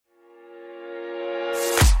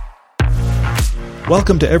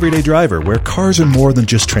Welcome to Everyday Driver, where cars are more than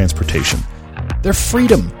just transportation. They're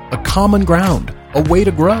freedom, a common ground, a way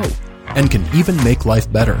to grow, and can even make life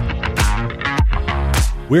better.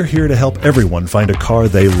 We're here to help everyone find a car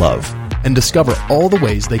they love And discover all the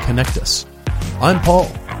ways they connect us. I'm Paul.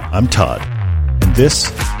 I'm Todd, and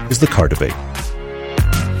this is the Car Debate.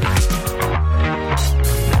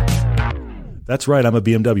 That's right, I'm a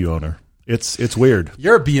BMW owner. It's weird.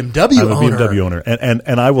 You're a BMW owner. I'm a BMW owner,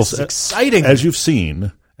 and I will say, exciting. As you've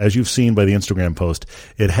seen by the Instagram post,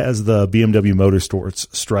 it has the BMW Motorsports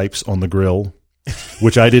stripes on the grille,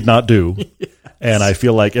 which I did not do. Yes. And I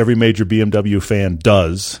feel like every major BMW fan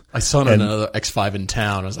does. I saw another X5 in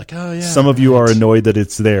town. I was like, oh, yeah. Some of you are annoyed that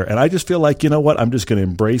it's there. And I just feel like, you know what? I'm just going to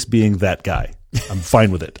embrace being that guy. I'm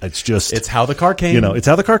fine with it. It's how the car came. It's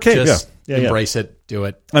how the car came. Just embrace it. Do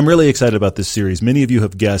it. I'm really excited about this series. Many of you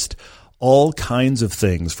have guessed all kinds of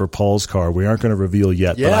things for Paul's car. We aren't going to reveal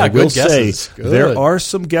yet. Yeah, but I will say good. There are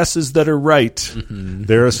some guesses that are right. Mm-hmm.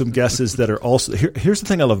 There are some guesses that are also... Here's the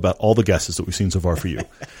thing I love about all the guesses that we've seen so far for you.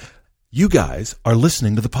 You guys are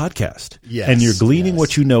listening to the podcast. Yes, and you're gleaning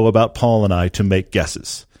what you know about Paul and I to make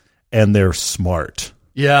guesses. And they're smart.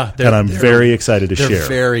 Yeah. And I'm very excited to share. They're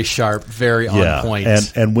very sharp, very on point.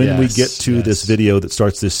 And when we get to this video that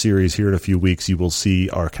starts this series here in a few weeks, you will see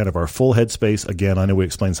our full headspace. Again, I know we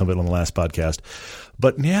explained some of it on the last podcast.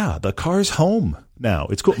 But yeah, the car's home now.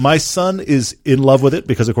 It's cool. My son is in love with it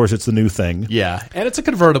because, of course, it's the new thing. Yeah, and it's a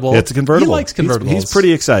convertible. It's a convertible. He likes convertibles. He's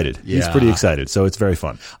pretty excited. Yeah. He's pretty excited, so it's very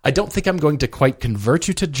fun. I don't think I'm going to quite convert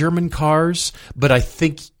you to German cars, but I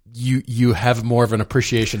think you have more of an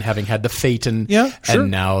appreciation having had the Phaeton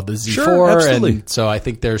and now the Z4. Sure, absolutely. And so I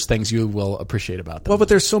think there's things you will appreciate about them. Well, but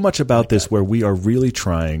there's so much about this where we are really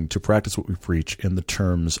trying to practice what we preach in the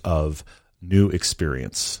terms of new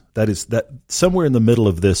experience. That somewhere in the middle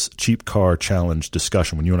of this cheap car challenge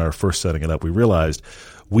discussion, when you and I were first setting it up, we realized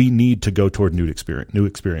we need to go toward new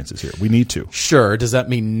experiences here. We need to. Sure. Does that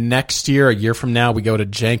mean next year, a year from now, we go to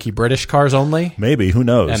janky British cars only? Maybe. Who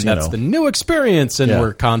knows? And that's the new experience, and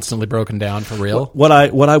we're constantly broken down for real. What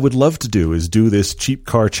I would love to do is do this cheap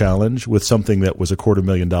car challenge with something that was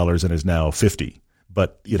 $250,000 and is now 50.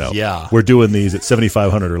 But, we're doing these at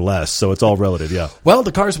 $7,500 or less, so it's all relative, yeah. Well,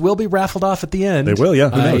 the cars will be raffled off at the end. They will, yeah.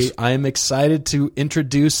 Who knows? I'm excited to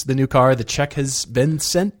introduce the new car. The check has been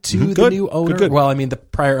sent to the new owner. Good. Well, I mean, the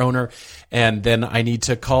prior owner. And then I need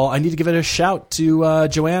to give it a shout to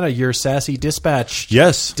Joanna, your sassy dispatcher,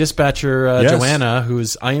 Joanna,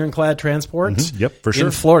 who's Ironclad Transport. Mm-hmm. Yep, for sure.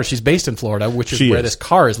 In Florida. She's based in Florida, which is where this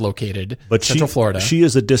car is located, Central Florida. She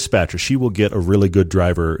is a dispatcher. She will get a really good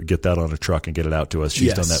driver, get that on a truck, and get it out to us.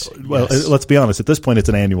 She's done that. Well, let's be honest. At this point, it's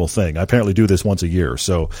an annual thing. I apparently do this once a year.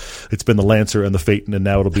 So it's been the Lancer and the Phaeton, and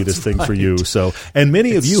now it'll be this thing for you. So, and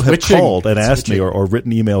many of you have called and asked me or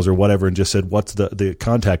written emails or whatever and just said, what's the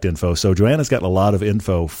contact info? So Joanna's gotten a lot of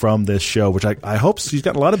info from this show, which I hope she's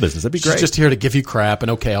gotten a lot of business. That'd be great. She's just here to give you crap,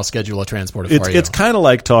 and I'll schedule a transporter for you. It's kind of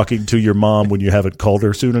like talking to your mom when you haven't called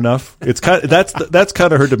her soon enough. It's that's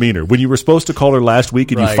kind of her demeanor. When you were supposed to call her last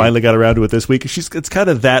week and you finally got around to it this week, it's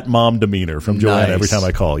kind of that mom demeanor from Joanna every time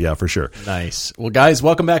I call. Yeah, for sure. Nice. Well, guys,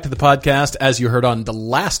 welcome back to the podcast. As you heard on the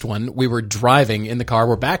last one, we were driving in the car.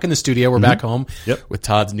 We're back in the studio. We're back home with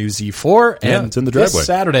Todd's new Z4. And it's in the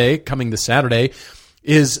driveway. Coming this Saturday,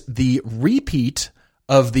 is the repeat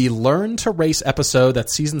of the Learn to Race episode.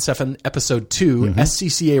 That's season 7, episode 2,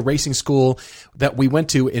 SCCA Racing School, that we went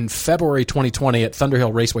to in February 2020 at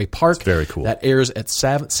Thunderhill Raceway Park. It's very cool. That airs at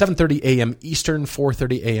 7:30 a.m. Eastern,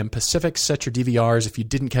 4:30 a.m. Pacific. Set your DVRs if you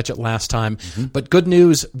didn't catch it last time. But good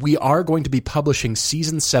news, we are going to be publishing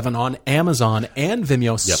season 7 on Amazon and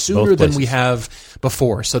Vimeo sooner than we have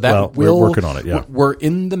before. So that we're working on it. Yeah, we're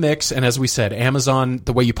in the mix. And as we said, Amazon,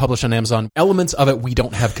 the way you publish on Amazon, elements of it we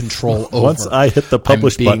don't have control over. Once I hit the publish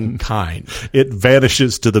button, it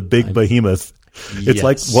vanishes to the big behemoth. It's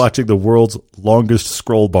like watching the world's longest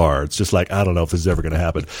scroll bar. It's just like, I don't know if this is ever going to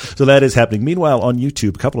happen. So that is happening. Meanwhile, on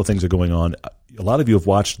YouTube, a couple of things are going on. A lot of you have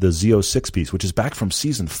watched the Z06 piece, which is back from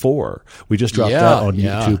season 4. We just dropped that on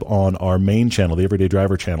YouTube on our main channel, the Everyday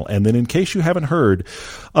Driver channel. And then in case you haven't heard,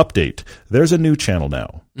 update, there's a new channel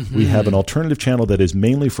now. We have an alternative channel that is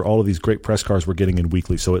mainly for all of these great press cars we're getting in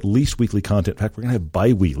weekly. So at least weekly content. In fact, we're going to have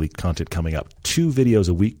bi-weekly content coming up. 2 videos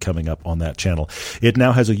a week coming up on that channel. It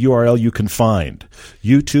now has a URL you can find.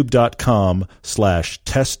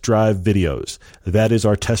 YouTube.com/test drive videos. That is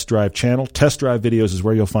our test drive channel. Test drive videos is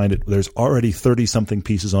where you'll find it. There's already 30-something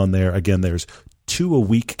pieces on there. Again, there's 2 a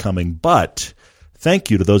week coming, but thank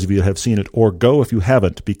you to those of you that have seen it, or go if you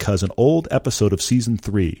haven't, because an old episode of season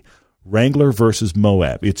 3 Wrangler versus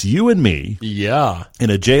Moab. It's you and me Yeah. in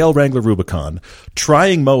a JL Wrangler Rubicon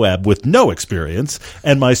trying Moab with no experience,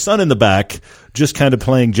 and my son in the back just kind of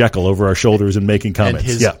playing Jekyll over our shoulders and making comments.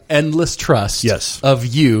 And his endless trust Yes. of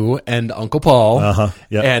you and Uncle Paul.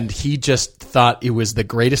 Yeah. And he just thought it was the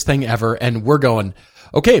greatest thing ever. And we're going,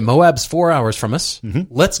 okay, Moab's 4 hours from us.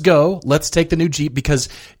 Let's go. Let's take the new Jeep, because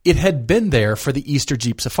it had been there for the Easter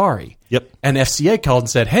Jeep Safari. Yep. And FCA called and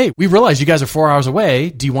said, hey, we realize you guys are 4 hours away.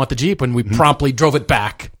 Do you want the Jeep? And we promptly drove it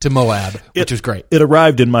back to Moab, which was great. It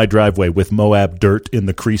arrived in my driveway with Moab dirt in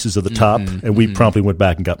the creases of the top, and we promptly went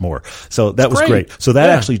back and got more. So that was great. So that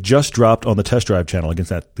actually just dropped on the Test Drive channel. Again,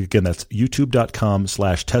 that's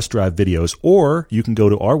youtube.com/test drive videos, or you can go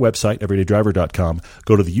to our website, everydaydriver.com,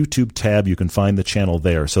 go to the YouTube tab. You can find the channel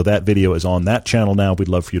there. So that video is on that channel now. We'd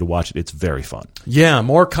love for you to watch it. It's very fun. Yeah,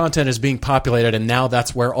 more content is being populated, and now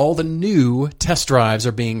that's where all the new test drives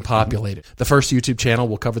are being populated. The first YouTube channel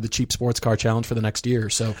will cover the Cheap Sports Car Challenge for the next year.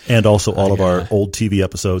 So, and also all of our old TV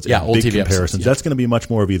episodes and old big TV comparisons. episodes, That's going to be much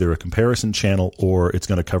more of either a comparison channel, or it's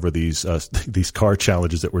going to cover these car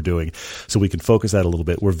challenges that we're doing, so we can focus that a little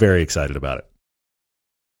bit. We're very excited about it.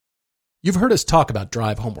 You've heard us talk about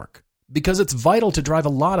drive homework, because it's vital to drive a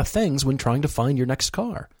lot of things when trying to find your next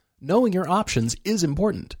car. Knowing your options is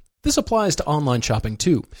important. This applies to online shopping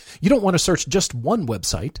too. You don't want to search just one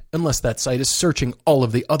website unless that site is searching all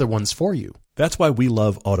of the other ones for you. That's why we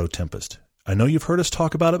love Auto Tempest. I know you've heard us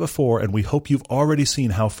talk about it before, and we hope you've already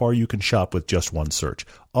seen how far you can shop with just one search.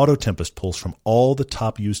 Auto Tempest pulls from all the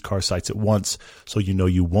top used car sites at once, so you know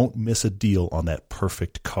you won't miss a deal on that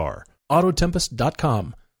perfect car.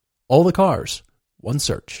 Autotempest.com. All the cars, one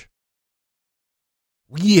search.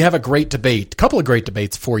 We have a couple of great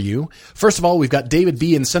debates for you. First of all, we've got David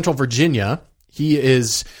B. in Central Virginia. He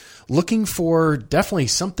is looking for definitely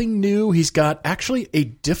something new. He's got actually a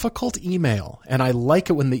difficult email, and I like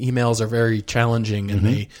it when the emails are very challenging and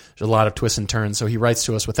there's a lot of twists and turns, so he writes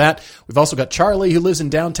to us with that. We've also got Charlie, who lives in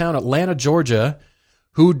downtown Atlanta, Georgia,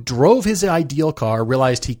 who drove his ideal car,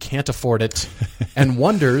 realized he can't afford it, and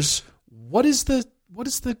wonders, what is the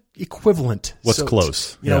equivalent? What's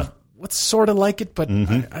close? You know, what's sort of like it, but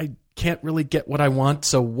I can't really get what I want.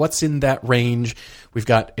 So what's in that range? We've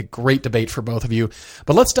got a great debate for both of you.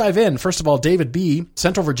 But let's dive in. First of all, David B.,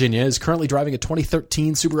 Central Virginia, is currently driving a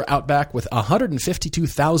 2013 Subaru Outback with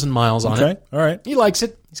 152,000 miles on it. Okay, all right. He likes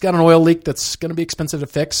it. He's got an oil leak that's going to be expensive to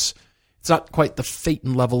fix. It's not quite the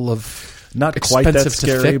Phaeton level of not quite that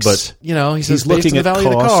scary, but you know, he's looking at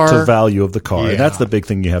cost to value of the car. And that's the big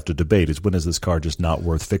thing you have to debate is, when is this car just not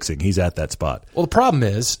worth fixing? He's at that spot. Well, the problem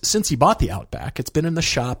is, since he bought the Outback, it's been in the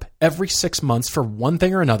shop every 6 months for one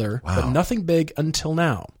thing or another, but nothing big until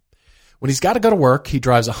now. When he's got to go to work, he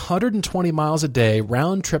drives 120 miles a day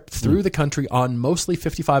round trip through the country on mostly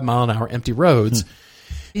 55 mile an hour empty roads.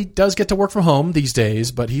 He does get to work from home these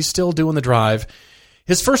days, but he's still doing the drive.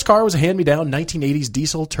 His first car was a hand-me-down 1980s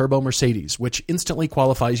diesel turbo Mercedes, which instantly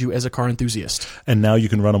qualifies you as a car enthusiast. And now you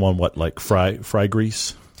can run them on what, like fry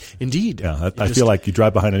grease? Indeed. Yeah, I feel like you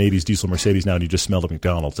drive behind an 80s diesel Mercedes now and you just smell the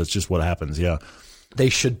McDonald's. That's just what happens, yeah. They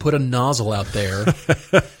should put a nozzle out there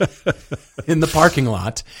in the parking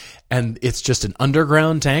lot, and it's just an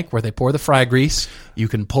underground tank where they pour the fry grease. You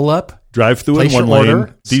can pull up, drive through in one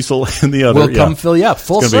lane, diesel in the other. We'll come fill you up.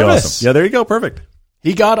 Full service. Be awesome. Yeah, there you go. Perfect.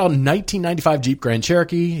 He got a 1995 Jeep Grand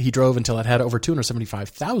Cherokee. He drove until it had over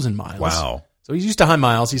 275,000 miles. Wow. So he's used to high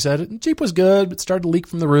miles. He said Jeep was good, but started to leak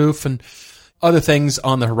from the roof and other things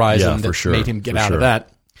on the horizon that made him get out of that.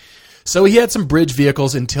 So he had some bridge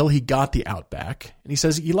vehicles until he got the Outback. And he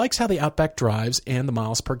says he likes how the Outback drives and the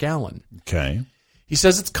miles per gallon. Okay. He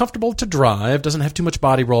says it's comfortable to drive, doesn't have too much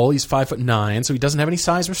body roll. He's 5'9", so he doesn't have any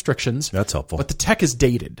size restrictions. That's helpful. But the tech is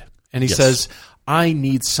dated. And he says, I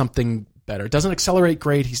need something better. It doesn't accelerate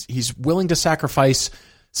great. He's willing to sacrifice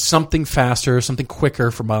something faster, something quicker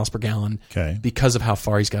for miles per gallon because of how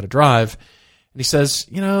far he's got to drive. And he says,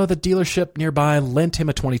 you know, the dealership nearby lent him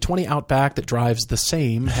a 2020 Outback that drives the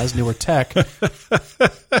same, has newer tech,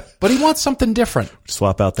 but he wants something different.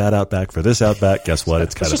 Swap out that Outback for this Outback. Guess what?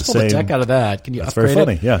 It's kind of the same. Let's just pull the tech out of that. Can you upgrade it? That's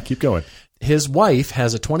very funny. Yeah, keep going. His wife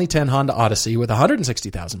has a 2010 Honda Odyssey with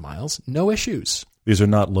 160,000 miles. No issues. These are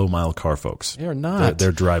not low-mile car folks. They're not.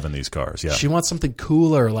 They're driving these cars, yeah. She wants something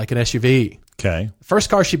cooler, like an SUV. Okay. The first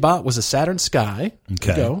car she bought was a Saturn Sky.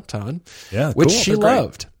 Okay. There you go, Todd. Yeah, which cool. she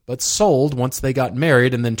loved. but sold once they got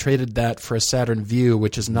married and then traded that for a Saturn Vue,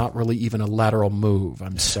 which is not really even a lateral move,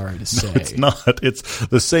 I'm sorry to say. No, it's not. It's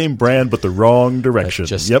the same brand, but the wrong direction. It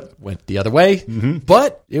just went the other way,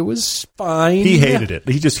 but it was fine. He hated it.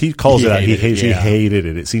 He calls it out. He hated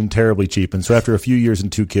it. It seemed terribly cheap. And so after a few years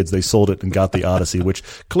and 2 kids, they sold it and got the Odyssey, which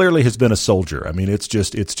clearly has been a soldier. I mean, it's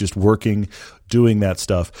just working, doing that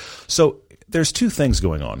stuff. So there's 2 things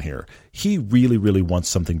going on here. He really, really wants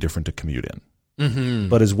something different to commute in. Mm-hmm.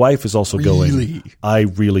 But his wife is also going, I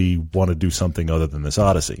really want to do something other than this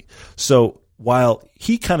Odyssey. So while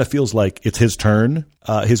he kind of feels like it's his turn,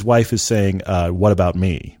 his wife is saying, what about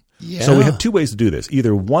me? Yeah. So we have 2 ways to do this.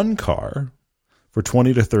 Either one car for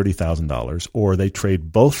 $20,000 to $30,000, or they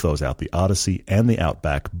trade both those out, the Odyssey and the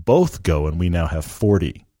Outback. Both go, and we now have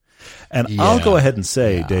 40. And I'll go ahead and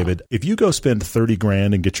say, David, if you go spend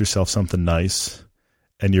 $30,000 and get yourself something nice,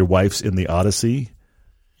 and your wife's in the Odyssey,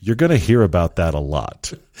 you're going to hear about that a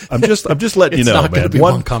lot. I'm just letting you know, man.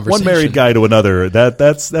 One married guy to another,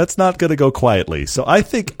 that's not going to go quietly. So I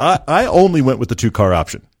think I only went with the 2-car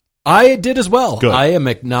option. I did as well. Good. I am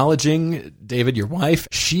acknowledging, David, your wife.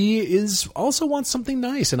 She also wants something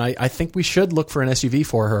nice, and I think we should look for an SUV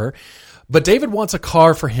for her. But David wants a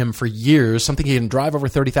car for him for years, something he can drive over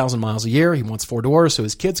 30,000 miles a year. He wants 4 doors so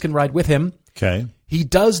his kids can ride with him. Okay. He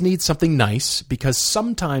does need something nice because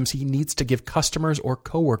sometimes he needs to give customers or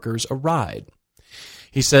coworkers a ride.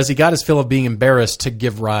 He says he got his fill of being embarrassed to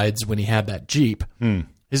give rides when he had that Jeep.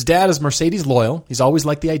 His dad is Mercedes loyal. He's always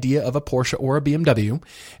liked the idea of a Porsche or a BMW,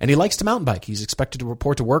 and he likes to mountain bike. He's expected to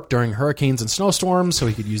report to work during hurricanes and snowstorms so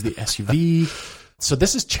he could use the SUV. So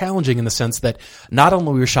this is challenging in the sense that not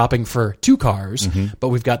only are we shopping for 2 cars, but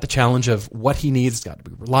we've got the challenge of what he needs. It's got to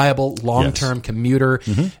be reliable, long-term commuter,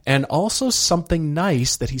 and also something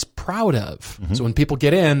nice that he's proud of. So when people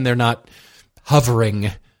get in, they're not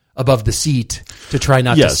hovering above the seat to try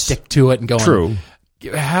not to stick to it and going, True.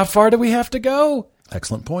 How far do we have to go?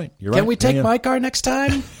 Excellent point. You're right. Can we take my car next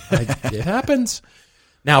time? It happens.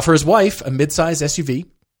 Now, for his wife, a midsize SUV.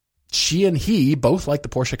 She and he both like the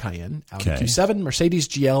Porsche Cayenne, Audi Q7, Mercedes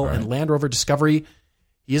GL, and Land Rover Discovery.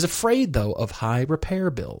 He is afraid, though, of high repair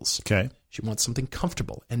bills. Okay. She wants something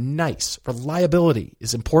comfortable and nice. Reliability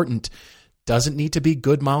is important. Doesn't need to be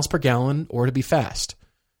good miles per gallon or to be fast.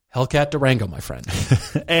 Hellcat Durango, my friend.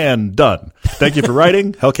 And done. Thank you for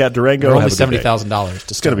writing. Hellcat Durango. They're only $70,000.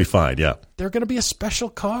 It's going to be fine, yeah. They're going to be a special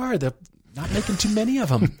car. They're not making too many of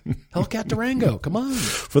them. Hellcat Durango, come on.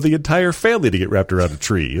 For the entire family to get wrapped around a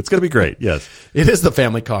tree. It's going to be great, yes. It is the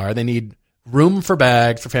family car. They need room for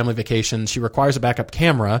bags for family vacations. She requires a backup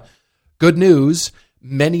camera. Good news,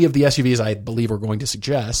 many of the SUVs I believe we're going to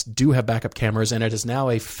suggest do have backup cameras, and it is now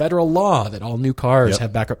a federal law that all new cars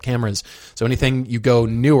have backup cameras. So anything you go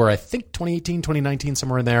newer, I think 2018, 2019,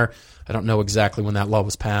 somewhere in there. I don't know exactly when that law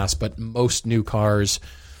was passed, but most new cars,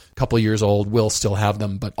 a couple of years old, will still have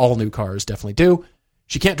them, but all new cars definitely do.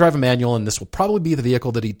 She can't drive a manual, and this will probably be the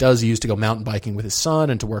vehicle that he does use to go mountain biking with his son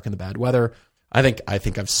and to work in the bad weather. I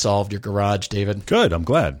think I've solved your garage, David. Good. I'm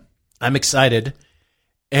glad. I'm excited.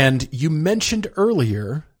 And you mentioned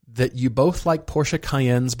earlier that you both like Porsche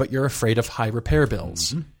Cayennes, but you're afraid of high repair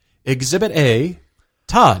bills. Exhibit A,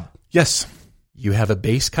 Todd. Yes. You have a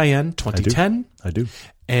base Cayenne 2010. I do.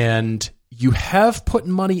 And you have put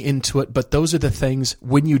money into it, but those are the things,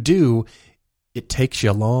 when you do, it takes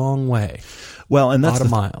you a long way. Well, and that's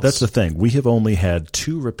the thing. We have only had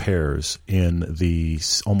 2 repairs in the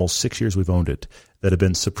almost 6 years we've owned it that have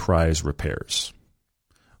been surprise repairs.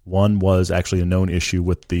 One was actually a known issue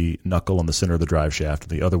with the knuckle on the center of the drive shaft.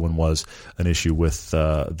 The other one was an issue with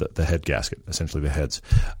the head gasket, essentially the heads.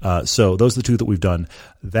 So those are the 2 that we've done.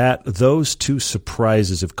 Those 2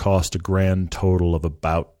 surprises have cost a grand total of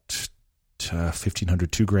about $1,500,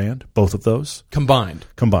 $2,000, both of those. Combined.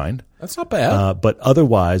 That's not bad. But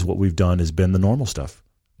otherwise, what we've done has been the normal stuff.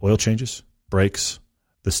 Oil changes, brakes,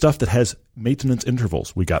 the stuff that has maintenance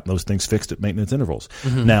intervals. We got those things fixed at maintenance intervals.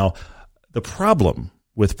 Now, the problem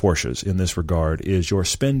with Porsches in this regard is you're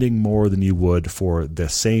spending more than you would for the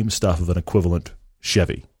same stuff of an equivalent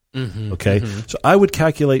Chevy. Okay? So I would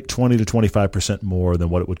calculate 20 to 25% more than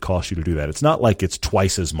what it would cost you to do that. It's not like it's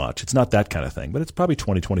twice as much. It's not that kind of thing, but it's probably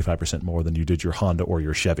 20, 25% more than you did your Honda or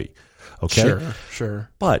your Chevy. Okay? Sure.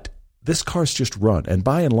 But this car's just run. And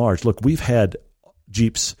by and large, look, we've had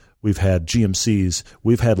Jeeps, we've had GMCs,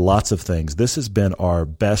 we've had lots of things. This has been our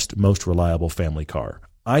best, most reliable family car.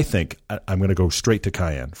 I think I'm going to go straight to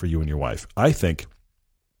Cayenne for you and your wife. I think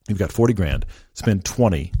you've got $40,000, spend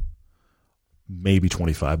 20, maybe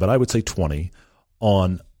 25, but I would say 20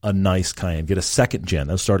 on a nice Cayenne. Get a second gen.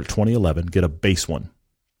 They'll start at 2011. Get a base one.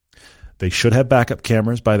 They should have backup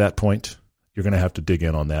cameras by that point. You're going to have to dig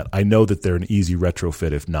in on that. I know that they're an easy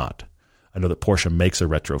retrofit if not. I know that Porsche makes a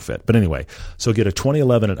retrofit. But anyway, so get a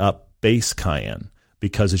 2011 and up base Cayenne,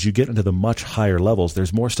 because as you get into the much higher levels,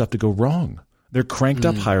 there's more stuff to go wrong. They're cranked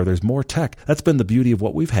up higher. There's more tech. That's been the beauty of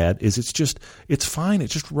what we've had is it's fine. It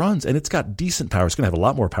just runs, and it's got decent power. It's going to have a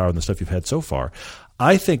lot more power than the stuff you've had so far.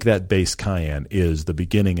 I think that base Cayenne is the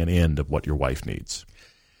beginning and end of what your wife needs.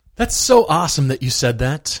 That's so awesome that you said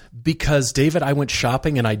that, because, David, I went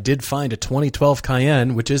shopping and I did find a 2012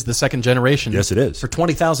 Cayenne, which is the second generation. Yes, it is. For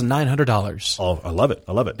 $20,900. Oh, I love it.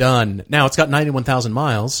 I love it. Done. Now, it's got 91,000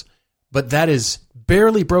 miles, but that is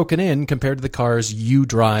barely broken in compared to the cars you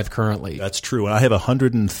drive currently. That's true. And I have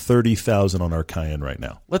 130,000 on our Cayenne right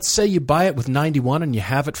now. Let's say you buy it with 91 and you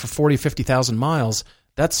have it for 40, 50,000 miles.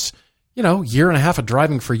 That's, year and a half of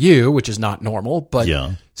driving for you, which is not normal, but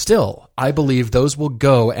still, I believe those will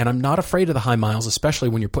go, and I'm not afraid of the high miles, especially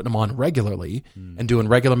when you're putting them on regularly and doing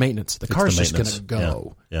regular maintenance. The car's just going to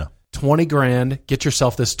go. Yeah. 20 grand, get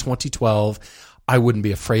yourself this 2012. I wouldn't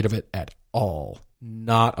be afraid of it at all.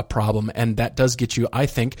 Not a problem. And that does get you, I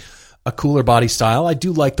think, a cooler body style. I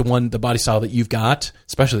do like the body style that you've got,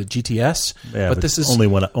 especially the GTS. Yeah, but this is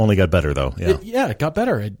only got better though. Yeah, it got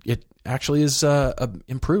better. It actually is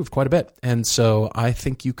improved quite a bit. And so I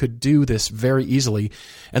think you could do this very easily.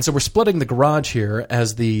 And so we're splitting the garage here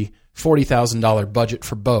as the $40,000 budget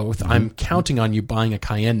for both. Mm-hmm. I'm counting on you buying a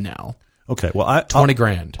Cayenne now. Okay. Well, 20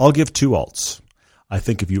 grand. I'll give two alts. I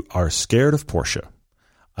think if you are scared of Porsche,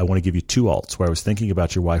 I want to give you two alts where I was thinking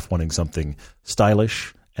about your wife wanting something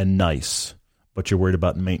stylish and nice, but you're worried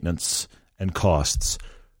about maintenance and costs.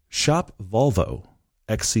 Shop Volvo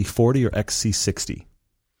XC40 or XC60.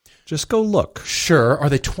 Just go look. Sure. Are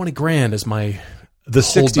they 20 grand as my The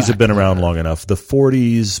 60s have been around long enough. The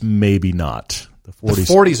 40s, maybe not. The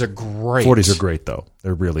 40s are great. 40s are great, though.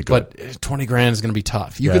 They're really good. But 20 grand is going to be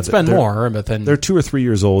tough. You could spend more, but then... They're 2 or 3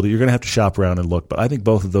 years old. You're going to have to shop around and look. But I think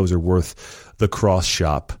both of those are worth the cross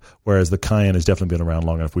shop, whereas the Cayenne has definitely been around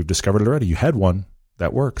long enough. We've discovered it already. You had one.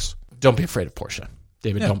 That works. Don't be afraid of Porsche.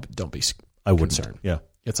 David, don't be I wouldn't. concerned. Yeah.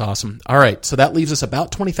 It's awesome. All right, so that leaves us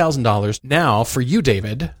about $20,000. Now, for you,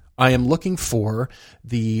 David, I am looking for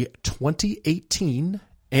the 2018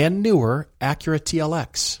 and newer Acura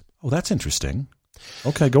TLX. Oh, that's interesting.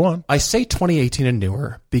 Okay, go on. I say 2018 and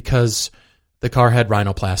newer because the car had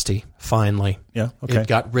rhinoplasty, finally. Yeah, okay. It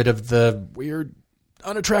got rid of the weird,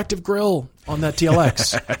 unattractive grille on that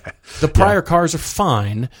TLX. The prior cars are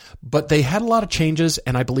fine, but they had a lot of changes,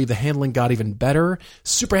 and I believe the handling got even better.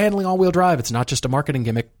 Super handling all-wheel drive. It's not just a marketing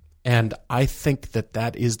gimmick, and I think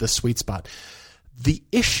that is the sweet spot. The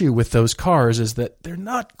issue with those cars is that they're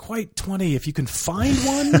not quite 20. If you can find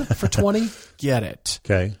one for 20, get it.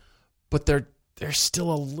 Okay. But they're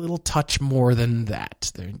still a little touch more than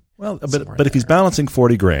that. But if he's balancing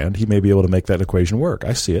 40 grand, he may be able to make that equation work.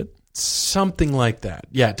 I see it. Something like that.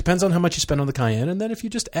 Yeah, it depends on how much you spend on the Cayenne, and then if you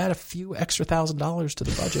just add a few extra $1,000 to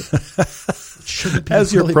the budget, it shouldn't be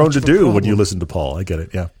as you're really prone to do problem. when you listen to Paul. I get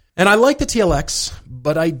it. Yeah. And I like the TLX,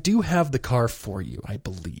 but I do have the car for you, I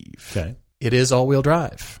believe. Okay. It is all-wheel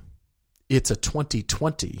drive. It's a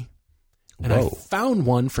 2020. And I found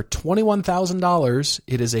one for $21,000.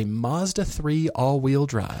 It is a Mazda 3 all-wheel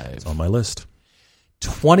drive. It's on my list.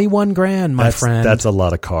 21 grand, my friend. That's a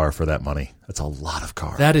lot of car for that money. That's a lot of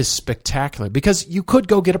car. That is spectacular because you could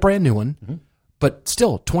go get a brand new one, but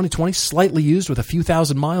still 2020, slightly used with a few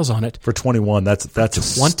thousand miles on it. For 21, that's a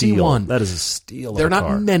 21. steal. That is a steal. There are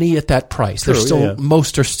not many at that price. True,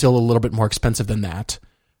 most are still a little bit more expensive than that.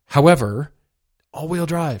 However, all-wheel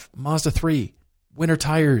drive, Mazda 3, winter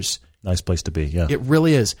tires. Nice place to be, yeah. It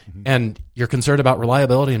really is. Mm-hmm. And you're concerned about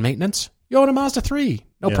reliability and maintenance? You own a Mazda 3.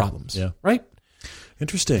 No problems. Yeah. Right?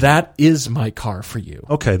 Interesting. That is my car for you.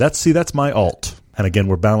 Okay, that's my alt. And again,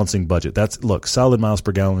 we're balancing budget. Look, solid miles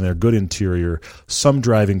per gallon there, good interior, some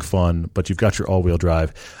driving fun, but you've got your all-wheel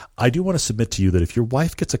drive. I do want to submit to you that if your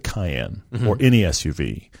wife gets a Cayenne or any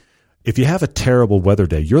SUV, if you have a terrible weather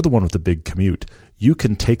day, you're the one with the big commute, you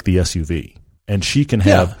can take the SUV. And she can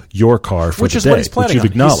have your car for which the is day, what he's planning which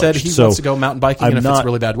you've acknowledged. He said he wants to go mountain biking if it's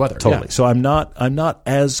really bad weather. Totally. Yeah. So I'm not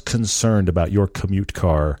as concerned about your commute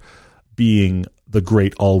car being the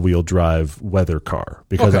great all-wheel drive weather car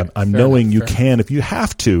because I'm knowing you can, if you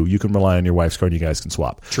have to, you can rely on your wife's car and you guys can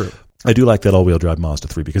swap. True. I do like that all-wheel drive Mazda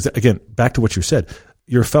 3 because, again, back to what you said,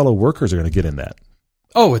 your fellow workers are going to get in that.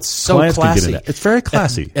 Oh, it's so Clients classy. It's very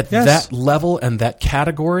classy. At that level and that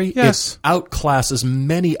category, it outclasses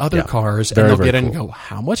many other cars, and they'll get in and go,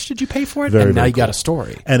 how much did you pay for it? And now you got a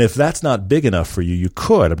story. And if that's not big enough for you, you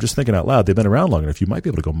could, I'm just thinking out loud, they've been around long enough, you might be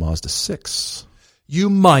able to go Mazda 6. You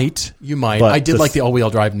might. But I did like the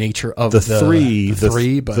all-wheel drive nature of the three.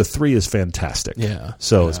 The 3 is fantastic. Yeah.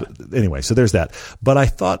 So anyway, so there's that. But I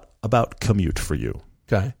thought about commute for you.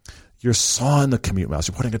 Okay. You're sawing the commute miles.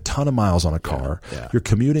 You're putting a ton of miles on a car. Yeah. You're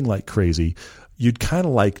commuting like crazy. You'd kind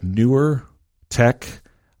of like newer tech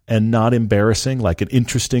and not embarrassing, like an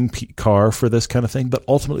interesting car for this kind of thing. But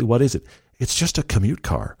ultimately, what is it? It's just a commute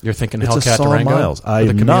car. You're thinking it's Hellcat a saw Durango? Miles.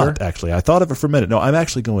 I'm not, actually. I thought of it for a minute. No, I'm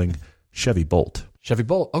actually going Chevy Bolt. Chevy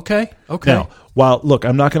Bolt. Okay. Now, look,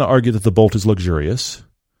 I'm not going to argue that the Bolt is luxurious.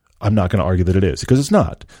 I'm not going to argue that it is, because it's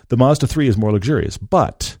not. The Mazda 3 is more luxurious.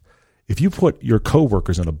 But if you put your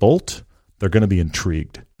coworkers in a Bolt, they're going to be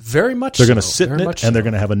intrigued. Very much They're going to sit in it, and they're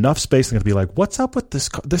going to have enough space. They're going to be like, what's up with this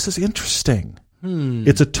car? This is interesting.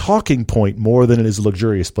 It's a talking point more than it is a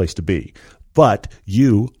luxurious place to be. But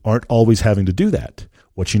you aren't always having to do that.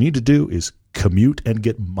 What you need to do is commute and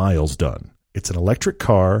get miles done. It's an electric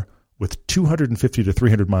car with 250 to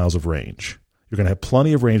 300 miles of range. You're going to have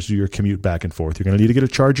plenty of range to do your commute back and forth. You're going to need to get a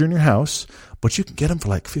charger in your house, but you can get them for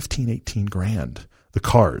like 15, 18 grand. The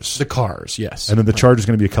cars, yes. And then the charger is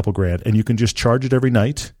going to be a couple grand, and you can just charge it every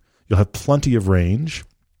night. You'll have plenty of range.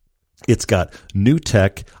 It's got new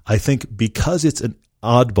tech. I think because it's an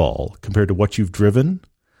oddball compared to what you've driven,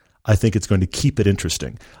 I think it's going to keep it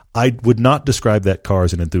interesting. I would not describe that car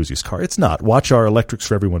as an enthusiast car. It's not. Watch our Electrics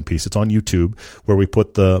for Everyone piece. It's on YouTube, where we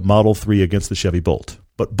put the Model 3 against the Chevy Bolt.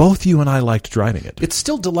 But both you and I liked driving it. It's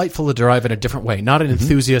still delightful to drive in a different way. Not an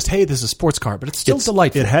enthusiast, hey, this is a sports car, but it's still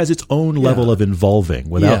delightful. It has its own level of involving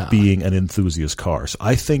without being an enthusiast car. So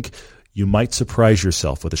I think you might surprise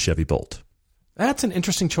yourself with a Chevy Bolt. That's an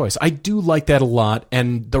interesting choice. I do like that a lot,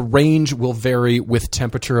 and the range will vary with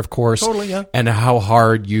temperature, of course. Totally, yeah. And how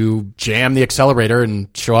hard you jam the accelerator and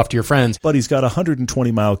show off to your friends. But he's got a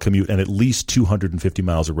 120-mile commute and at least 250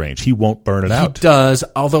 miles of range. He won't burn it out. He does,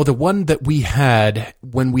 although the one that we had,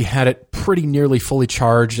 when we had it pretty nearly fully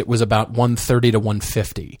charged, it was about 130 to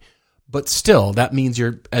 150. But still, that means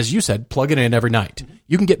you're, as you said, plug it in every night.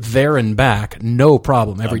 You can get there and back, no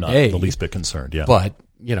problem, every day. I'm not the least bit concerned, yeah. But,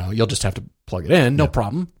 you'll just have to plug it in, no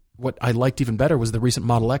problem. What I liked even better was the recent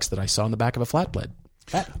Model X that I saw in the back of a flatbed.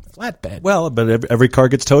 Flatbed. Well, but every car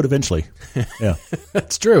gets towed eventually. Yeah.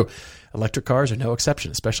 That's true. Electric cars are no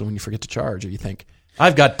exception, especially when you forget to charge or you think,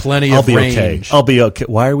 I've got plenty of range. I'll be okay.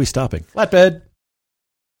 Why are we stopping? Flatbed.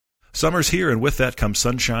 Summer's here, and with that comes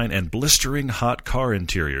sunshine and blistering hot car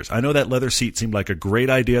interiors. I know that leather seat seemed like a great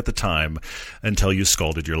idea at the time until you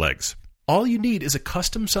scalded your legs. All you need is a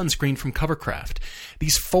custom sunscreen from Covercraft.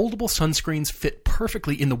 These foldable sunscreens fit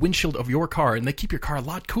perfectly in the windshield of your car, and they keep your car a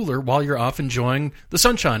lot cooler while you're off enjoying the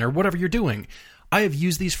sunshine or whatever you're doing. I have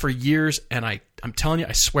used these for years, and I'm telling you,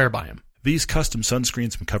 I swear by them. These custom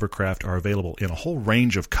sunscreens from Covercraft are available in a whole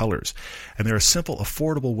range of colors, and they're a simple,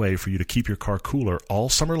 affordable way for you to keep your car cooler all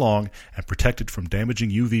summer long and protected from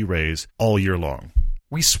damaging UV rays all year long.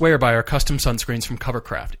 We swear by our custom sunscreens from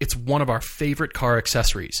Covercraft. It's one of our favorite car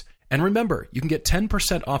accessories. And remember, you can get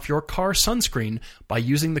 10% off your car sunscreen by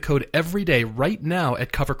using the code EVERYDAY right now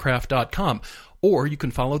at covercraft.com, or you can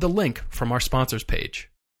follow the link from our sponsors page.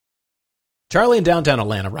 Charlie in downtown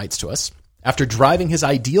Atlanta writes to us, after driving his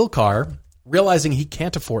ideal car, realizing he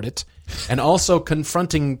can't afford it, and also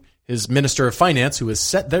confronting his Minister of Finance, who has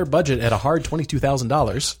set their budget at a hard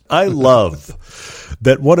 $22,000. I love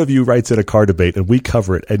that one of you writes in a car debate, and we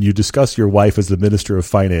cover it, and you discuss your wife as the Minister of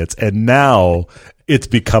Finance, and now it's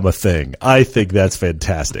become a thing. I think that's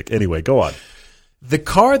fantastic. Anyway, go on. The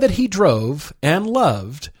car that he drove and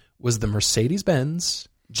loved was the Mercedes-Benz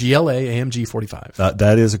GLA AMG 45.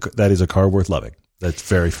 That is a car worth loving. That's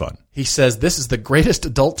very fun. He says this is the greatest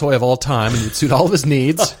adult toy of all time and would suit all of his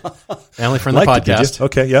needs. Family friendly podcast.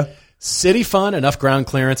 Okay, yeah. City fun, enough ground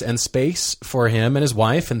clearance and space for him and his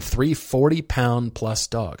wife, and 3 40-pound plus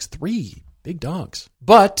dogs. 3 big dogs.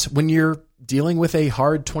 But when you're dealing with a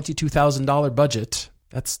hard $22,000 budget,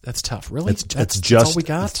 that's tough. Really? That's all we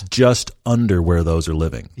got? It's just under where those are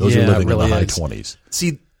living. Those are living really in the high 20s.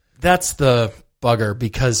 See, that's the bugger,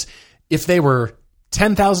 because if they were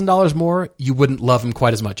 $10,000 more, you wouldn't love them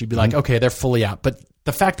quite as much. You'd be like, okay, they're fully out. But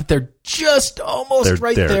the fact that they're just almost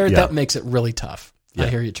right there, that makes it really tough. Yeah. I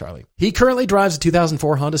hear you, Charlie. He currently drives a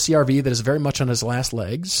 2004 Honda CR-V that is very much on his last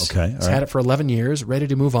legs. Okay. He's had it for 11 years, ready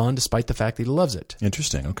to move on despite the fact that he loves it.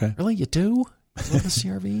 Interesting. Okay. Really? You do? You love the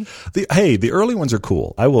CR-V? The early ones are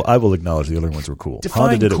cool. I will acknowledge the early ones were cool. Define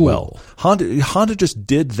Honda did cool. it well. Honda just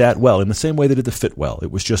did that well in the same way they did the fit well.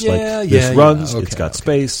 It was just this runs, it's got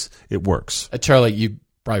space, it works. Charlie, you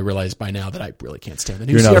probably realize by now that I really can't stand the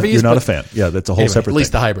new CR-Vs. You're not a fan. Yeah, that's a whole separate thing. At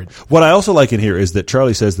least the hybrid. What I also like in here is that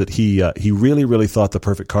Charlie says that he really, really thought the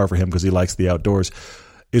perfect car for him, because he likes the outdoors,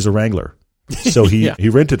 is a Wrangler. So he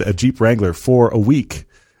rented a Jeep Wrangler for a week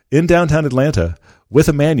in downtown Atlanta with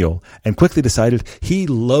a manual, and quickly decided he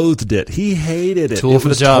loathed it. He hated it. Tool for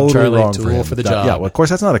the job, totally Charlie. Tool for the job. Yeah, well, of course,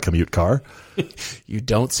 that's not a commute car. You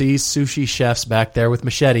don't see sushi chefs back there with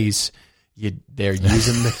machetes. They're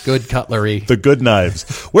using the good cutlery. The good knives.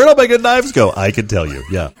 Where do my good knives go? I can tell you.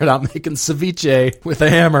 Yeah. They're not making ceviche with a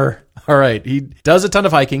hammer. All right. He does a ton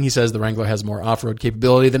of hiking. He says the Wrangler has more off-road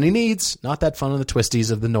capability than he needs. Not that fun in the twisties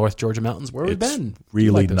of the North Georgia mountains where we've been.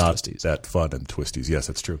 Really not twisties. That fun in twisties. Yes,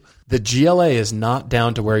 that's true. The GLA is not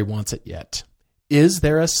down to where he wants it yet. Is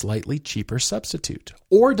there a slightly cheaper substitute?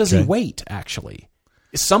 Or does he wait, actually?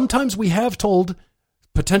 Sometimes we have told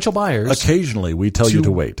potential buyers. Occasionally, we tell you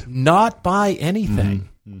to wait. Not buy anything,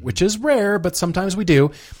 which is rare, but sometimes we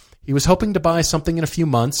do. He was hoping to buy something in a few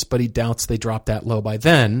months, but he doubts they drop that low by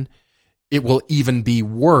then. It will even be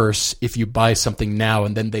worse if you buy something now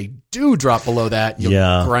and then they do drop below that.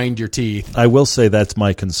 You'll grind your teeth. I will say that's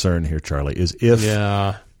my concern here, Charlie, is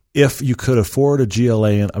if you could afford a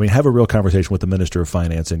GLA, and have a real conversation with the Minister of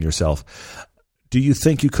Finance and yourself. Do you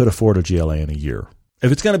think you could afford a GLA in a year?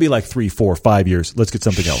 If it's going to be like 3, 4, 5 years, let's get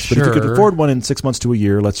something else. But if you could afford one in 6 months to a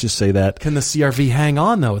year, let's just say that. Can the CRV hang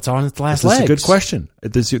on, though? It's on its last legs. That's a good question.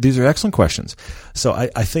 These are excellent questions. So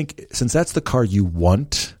I think since that's the car you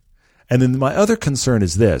want, and then my other concern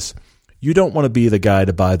is this. You don't want to be the guy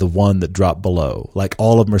to buy the one that dropped below. Like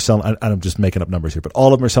all of them are selling, I'm just making up numbers here, but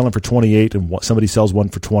all of them are selling for 28 and somebody sells one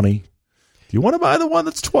for 20. Do you want to buy the one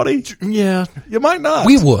that's 20? Yeah. You might not.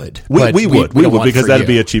 We would. We would because that'd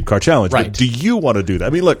be a cheap car challenge. Right. But do you want to do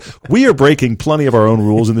that? Look, we are breaking plenty of our own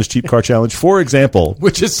rules in this cheap car challenge. For example.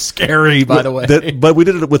 Which is scary, by the way. But we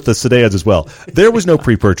did it with the sedans as well. There was no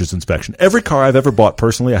pre-purchase inspection. Every car I've ever bought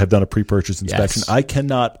personally, I have done a pre-purchase inspection. Yes. I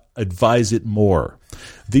cannot advise it more.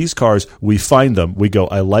 These cars, we find them, we go,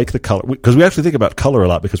 I like the color. Because we actually think about color a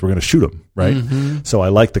lot because we're going to shoot them, right? Mm-hmm. So I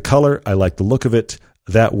like the color. I like the look of it.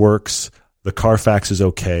 That works. The Carfax is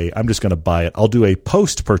okay. I'm just going to buy it. I'll do a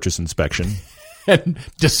post-purchase inspection. And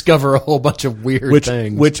discover a whole bunch of weird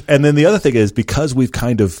things. And then the other thing is because we've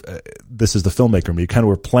kind of, this is the filmmaker in me, kind of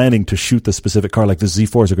were planning to shoot the specific car, like the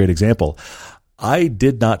Z4 is a great example. I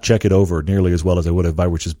did not check it over nearly as well as I would have if I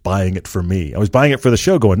were just buying it for me. I was buying it for the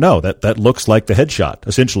show going, no, that looks like the headshot.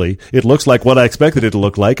 Essentially, it looks like what I expected it to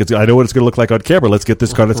look like. I know what it's going to look like on camera. Let's get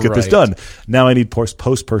this car. Let's get this done. Now I need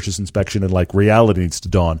post-purchase inspection and reality needs to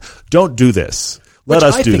dawn. Don't do this. Let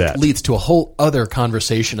us do that. Which leads to a whole other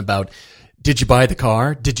conversation about, did you buy the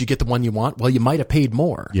car? Did you get the one you want? Well, you might have paid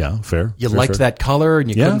more. Yeah, fair. You liked that color and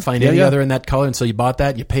you couldn't find any other in that color, and so you bought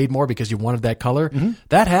that. You paid more because you wanted that color. Mm-hmm.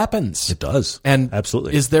 That happens. It does. And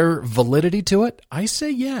absolutely. Is there validity to it? I say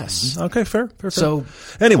yes. Okay, fair. So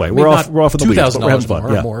anyway, we're off in the weeds, but we're having fun.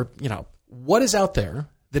 Or more. What is out there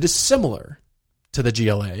that is similar to the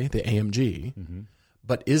GLA, the AMG,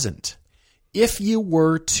 but isn't? If you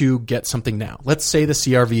were to get something now, let's say the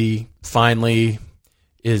CRV finally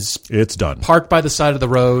it's done. Parked by the side of the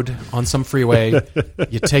road on some freeway.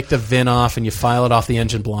 You take the VIN off and you file it off the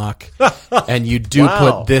engine block, and you do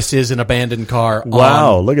put "this is an abandoned car."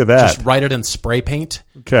 Wow, look at that! Just write it in spray paint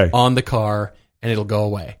on the car, and it'll go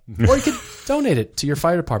away. Or you could donate it to your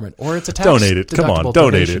fire department, or it's a tax. Donate it. Come on,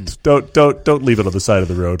 donate it. Don't leave it on the side of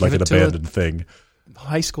the road like an abandoned thing.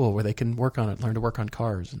 High school where they can work on it, learn to work on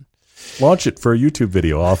cars, and launch it for a YouTube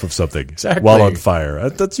video off of something while on fire.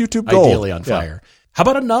 That's YouTube goal. Ideally on fire. How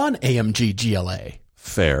about a non-AMG GLA?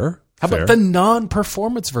 Fair. How about the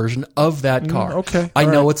non-performance version of that car? Okay. I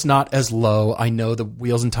know it's not as low. I know the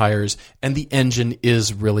wheels and tires, and the engine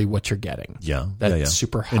is really what you're getting. Yeah. That's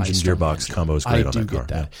super high. Engine gearbox combo is great on that car. I do get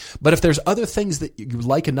that. But if there's other things that you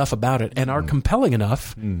like enough about it and are compelling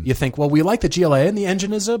enough, you think, well, we like the GLA and the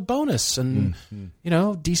engine is a bonus, and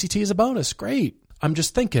DCT is a bonus. Great. I'm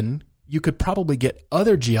just thinking you could probably get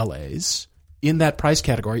other GLAs in that price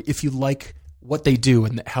category if you like what they do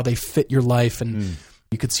and how they fit your life, and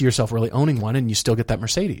you could see yourself really owning one and you still get that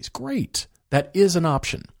Mercedes. Great. That is an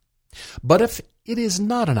option. But if it is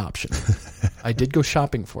not an option, I did go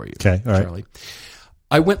shopping for you, Charlie.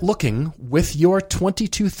 I went looking with your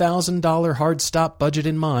 $22,000 hard stop budget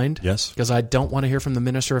in mind. Yes. Because I don't want to hear from the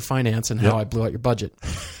Minister of Finance and how I blew out your budget.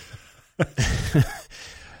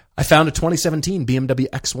 I found a 2017 BMW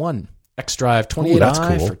X1 X-Drive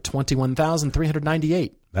 28i for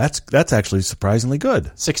 $21,398. That's actually surprisingly good.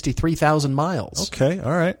 63,000 miles. Okay,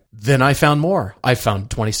 all right. Then I found more. I found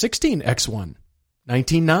 2016 X1,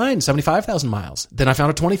 19.9, 75,000 miles. Then I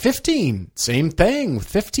found a 2015, same thing,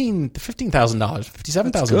 $15,000,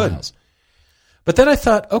 $57,000 miles. But then I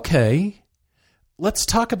thought, okay, let's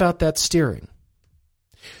talk about that steering.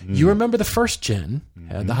 You remember the first gen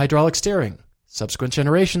had the hydraulic steering. Subsequent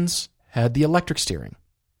generations had the electric steering.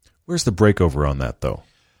 Where's the breakover on that, though?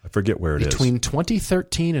 I forget where it is. Between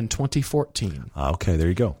 2013 and 2014. Okay, there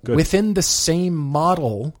you go. Good. Within the same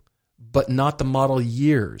model, but not the model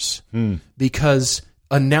years. Because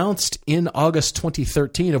announced in August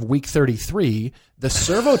 2013 of week 33, the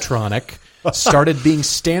Servotronic started being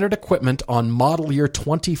standard equipment on model year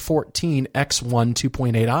 2014 X1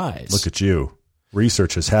 2.8i's. Look at you.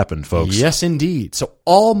 Research has happened, folks. Yes, indeed. So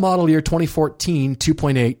all model year 2014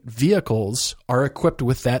 2.8 vehicles are equipped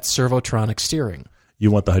with that Servotronic steering. You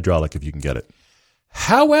want the hydraulic if you can get it.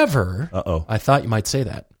 However, I thought you might say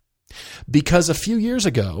that. Because a few years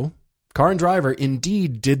ago, Car and Driver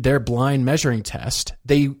indeed did their blind measuring test.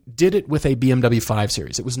 They did it with a BMW 5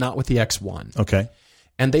 Series. It was not with the X1. Okay.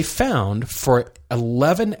 And they found for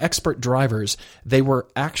 11 expert drivers, they were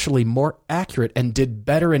actually more accurate and did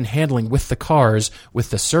better in handling with the cars with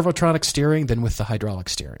the Servotronic steering than with the hydraulic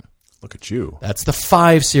steering. Look at you. That's the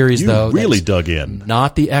 5 Series, though. You really dug in.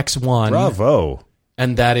 Not the X1. Bravo.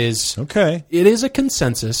 And that is... Okay. It is a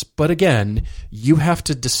consensus, but again, you have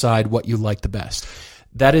to decide what you like the best.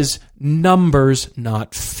 That is numbers,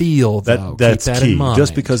 not feel, though. That's Keep that key. in mind.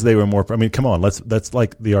 Just because they were more... I mean, come on. That's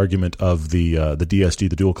like the argument of the DSG,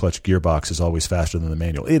 the dual clutch gearbox, is always faster than the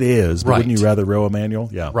manual. It is, but wouldn't you rather row a manual?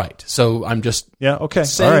 Yeah. Right. So I'm just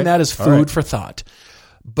saying that as food for thought.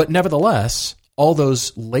 But nevertheless, all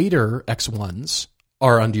those later X1s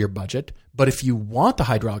are under your budget. But if you want the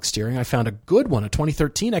hydraulic steering, I found a good one, a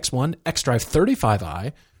 2013 X1 xDrive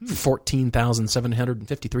 35i,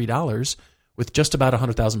 $14,753 with just about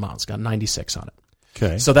 100,000 miles. Got 96 on it.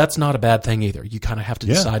 Okay. So that's not a bad thing either. You kind of have to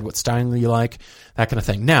decide what styling you like, that kind of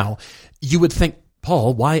thing. Now, you would think,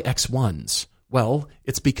 Paul, why X1s? Well,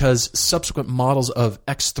 it's because subsequent models of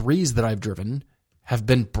X3s that I've driven have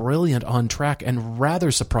been brilliant on track and rather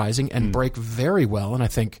surprising and brake very well. And I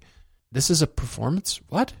think, this is a performance?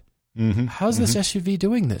 What? How's this SUV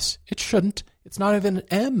doing this? It shouldn't. It's not even an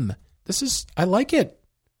M. I like it.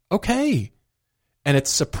 Okay. And it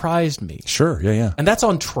surprised me. Sure, yeah. And that's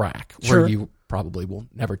on track, where you probably will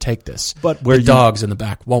never take this. But where the dogs in the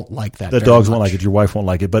back won't like that. The dogs won't like it. Your wife won't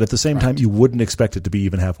like it. But at the same time, you wouldn't expect it to be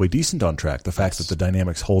even halfway decent on track. The fact that the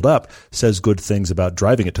dynamics hold up says good things about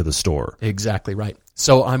driving it to the store. Exactly right.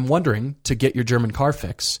 So I'm wondering, to get your German car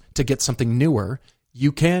fix, to get something newer,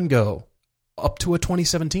 you can go up to a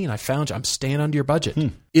 2017. I found you. I'm staying under your budget.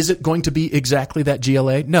 Is it going to be exactly that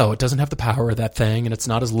GLA? No, it doesn't have the power of that thing, and it's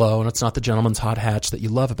not as low, and it's not the gentleman's hot hatch that you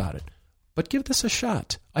love about it. But give this a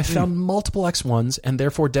shot. I found multiple X1s and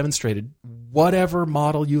therefore demonstrated whatever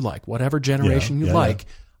model you like, whatever generation you like.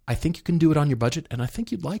 I think you can do it on your budget, and I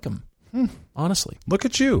think you'd like them, honestly. Look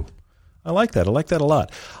at you. I like that. I like that a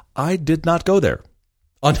lot. I did not go there.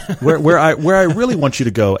 where I really want you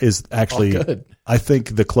to go is actually, I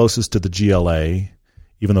think the closest to the GLA,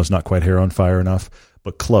 even though it's not quite hair on fire enough,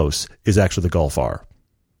 but close, is actually the Golf R.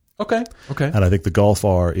 Okay. And I think the Golf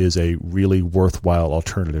R is a really worthwhile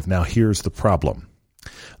alternative. Now, here's the problem: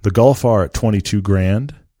 the Golf R at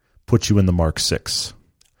 $22,000 puts you in the Mark 6.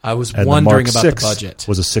 I was wondering about the budget. The Mark 6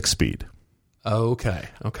 was a 6-speed. Okay.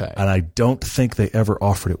 And I don't think they ever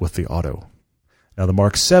offered it with the auto. Now, the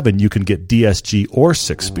Mark 7, you can get DSG or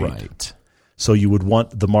 6-speed. Right. So you would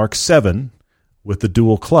want the Mark 7 with the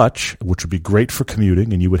dual clutch, which would be great for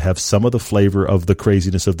commuting, and you would have some of the flavor of the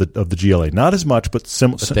craziness of the GLA. Not as much, but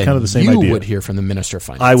kind of the same idea. You would hear from the Minister of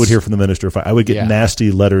Finance. I would hear from the Minister of Finance. I would get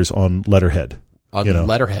nasty letters on letterhead.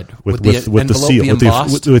 Letterhead. With the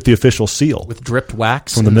seal, with the official seal. With dripped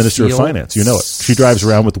wax. From the Minister of Finance. You know it. She drives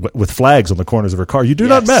around with flags on the corners of her car. You do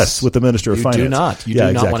not mess with the Minister of Finance. You do not. You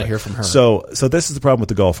do not want to hear from her. So this is the problem with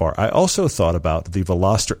the Golf R. I also thought about the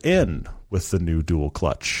Veloster N with the new dual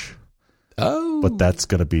clutch. Oh. But that's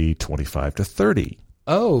going to be $25,000 to $30,000.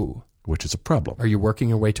 Oh. Which is a problem. Are you working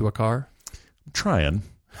your way to a car? I'm trying.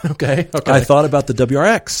 Okay. I thought about the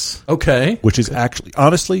WRX. Okay. Which is actually,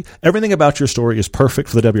 honestly, everything about your story is perfect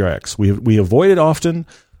for the WRX. We avoid it often.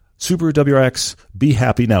 Subaru WRX, be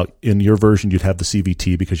happy. Now, in your version, you'd have the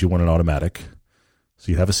CVT because you want an automatic.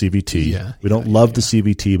 So you have a CVT. Yeah, we don't love the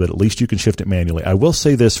CVT, but at least you can shift it manually. I will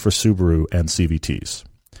say this for Subaru and CVTs.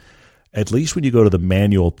 At least when you go to the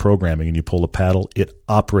manual programming and you pull the paddle, it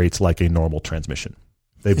operates like a normal transmission.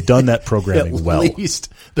 They've done that programming well. At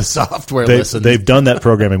least the software listens. They've done that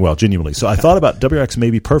programming well, genuinely. So I thought about WRX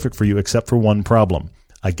may be perfect for you, except for one problem.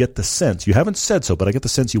 I get the sense, you haven't said so, but I get the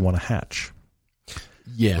sense you want a hatch.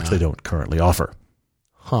 Yeah. Which they don't currently offer.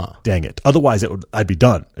 Huh. Dang it. Otherwise, I'd be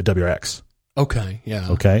done at WRX. Okay,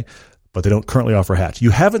 yeah. Okay? But they don't currently offer a hatch.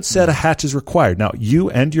 You haven't said a hatch is required. Now,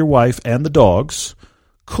 you and your wife and the dogs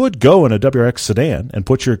could go in a WRX sedan and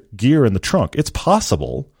put your gear in the trunk. It's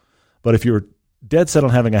possible, but if you're dead set on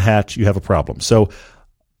having a hatch, you have a problem. So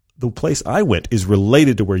the place I went is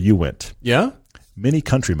related to where you went. Yeah? Mini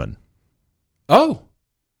Countryman. Oh.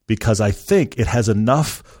 Because I think it has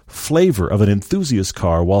enough flavor of an enthusiast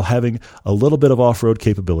car while having a little bit of off-road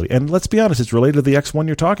capability. And let's be honest, it's related to the X1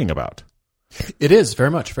 you're talking about. It is,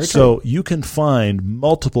 very much. Very so true. You can find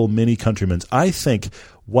multiple Mini Countrymans. I think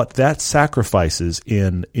what that sacrifices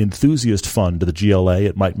in enthusiast fun to the GLA,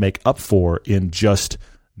 it might make up for in just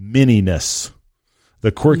mininess,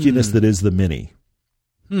 the quirkiness that is the Mini.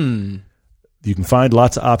 You can find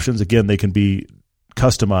lots of options. Again, they can be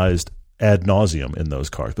customized ad nauseum in those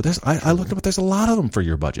cars. But I looked up it. There's a lot of them for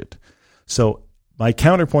your budget. So my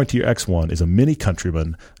counterpoint to your X1 is a Mini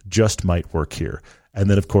Countryman just might work here. And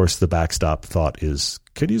then, of course, the backstop thought is,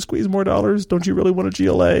 can you squeeze more dollars? Don't you really want a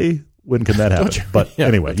GLA? When can that happen? But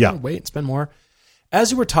anyway, wait and spend more. As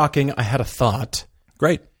you were talking, I had a thought.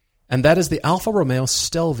 Great. And that is the Alfa Romeo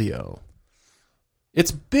Stelvio.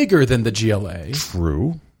 It's bigger than the GLA.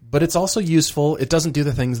 True. But it's also useful. It doesn't do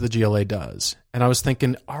the things the GLA does. And I was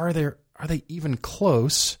thinking, are they even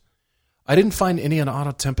close? I didn't find any on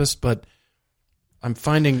Auto Tempest, but I'm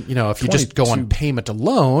finding, if you just go on payment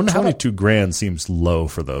alone, $22,000 seems low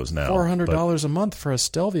for those now. $400 a month for a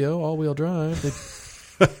Stelvio all-wheel drive.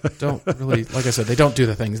 They don't really, like I said, they don't do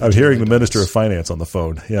the things. I'm hearing the Minister of Finance on the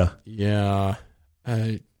phone. Yeah. Yeah.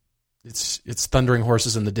 It's thundering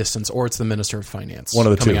horses in the distance, or it's the Minister of Finance. One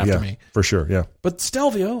of the two, after me. For sure, yeah. But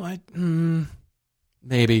Stelvio,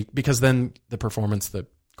 maybe, because then the performance, the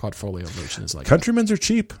Quadfolio version is like... Countrymans are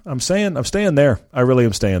cheap. I'm staying there. I really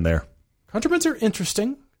am staying there. Countrymans are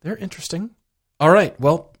interesting. They're interesting. All right,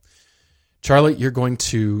 well, Charlie, you're going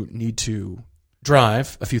to need to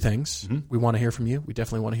drive a few things. Mm-hmm. We want to hear from you. We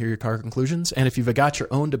definitely want to hear your car conclusions. And if you've got your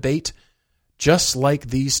own debate, just like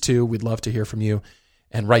these two, we'd love to hear from you.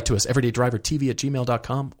 And write to us,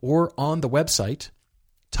 everydaydrivertv@gmail.com, or on the website.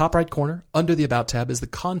 Top right corner, under the About tab, is the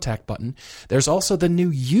Contact button. There's also the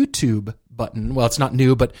new YouTube button. Well, it's not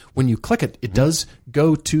new, but when you click it, it does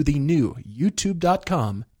go to the new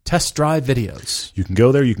youtube.com test drive videos. You can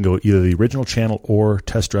go there. You can go either the original channel or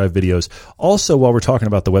test drive videos. Also, while we're talking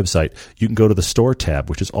about the website, you can go to the store tab,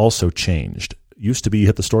 which has also changed. Used to be you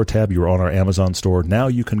hit the store tab, you were on our Amazon store. Now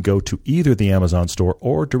you can go to either the Amazon store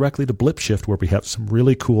or directly to BlipShift, where we have some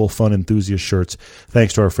really cool, fun enthusiast shirts,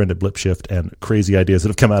 thanks to our friend at BlipShift and crazy ideas that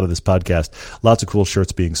have come out of this podcast. Lots of cool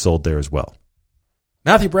shirts being sold there as well.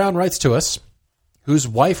 Matthew Brown writes to us, whose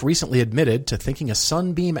wife recently admitted to thinking a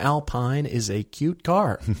Sunbeam Alpine is a cute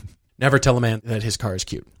car. Never tell a man that his car is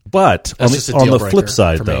cute. But on the flip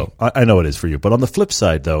side, though, I know it is for you, but on the flip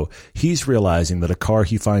side, though, he's realizing that a car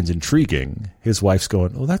he finds intriguing, his wife's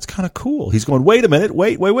going, oh, that's kind of cool. He's going, wait a minute,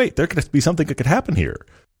 wait. There could be something that could happen here.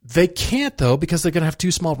 They can't, though, because they're going to have two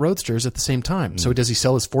small roadsters at the same time. So does he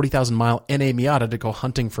sell his 40,000-mile NA Miata to go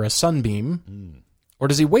hunting for a Sunbeam? Or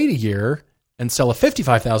does he wait a year and sell a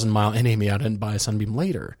 55,000-mile NA Miata and buy a Sunbeam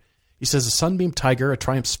later? He says a Sunbeam Tiger, a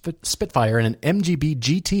Triumph Spitfire, and an MGB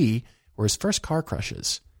GT were his first car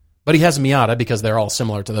crushes. But he has a Miata because they're all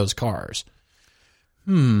similar to those cars.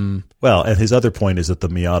 Well, and his other point is that the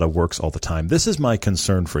Miata works all the time. This is my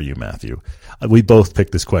concern for you, Matthew. We both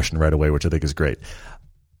picked this question right away, which I think is great.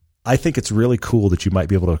 I think it's really cool that you might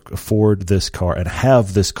be able to afford this car and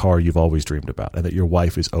have this car you've always dreamed about, and that your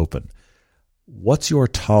wife is open. What's your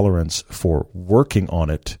tolerance for working on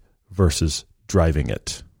it versus driving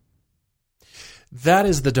it? That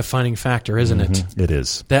is the defining factor, isn't it? It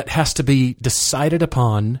is. That has to be decided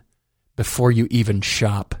upon before you even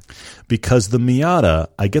shop. Because the Miata,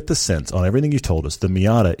 I get the sense on everything you told us, the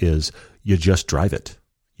Miata is you just drive it.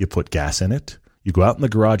 You put gas in it. You go out in the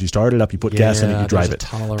garage, you start it up, you put gas in it, you drive it.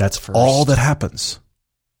 That's all that happens.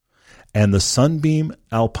 And the Sunbeam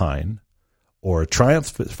Alpine or a Triumph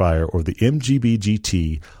Spitfire or the MGB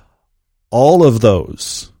GT, all of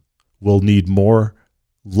those will need more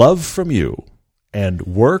love from you and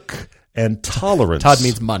work and tolerance. Todd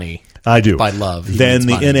means money. I do. By love. Than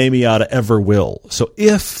the NA Miata ever will. So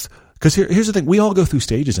because here's the thing, we all go through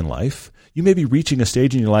stages in life. You may be reaching a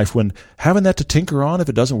stage in your life when having that to tinker on, if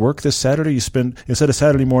it doesn't work this Saturday, you spend, instead of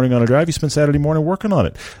Saturday morning on a drive, you spend Saturday morning working on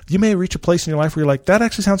it. You may reach a place in your life where you're like, that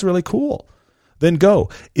actually sounds really cool. Then go.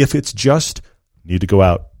 If it's just, need to go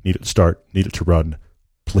out, need it to start, need it to run,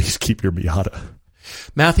 please keep your Miata.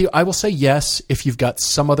 Matthew, I will say yes if you've got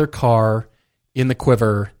some other car in the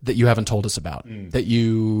quiver that you haven't told us about, that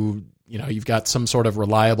you've got some sort of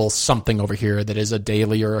reliable something over here that is a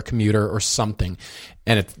daily or a commuter or something,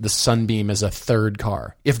 and the Sunbeam is a third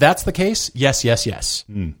car. If that's the case, yes.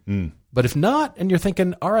 But if not, and you're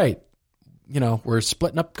thinking, all right, we're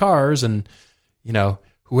splitting up cars, and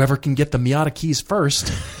whoever can get the Miata keys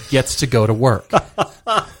first gets to go to work.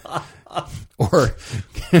 Or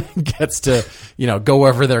gets to, go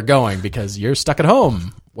wherever they're going because you're stuck at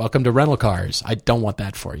home. Welcome to rental cars. I don't want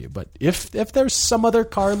that for you. But if there's some other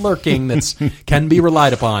car lurking that can be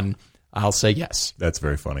relied upon, I'll say yes. That's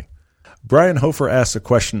very funny. Brian Hofer asks a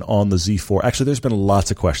question on the Z4. Actually, there's been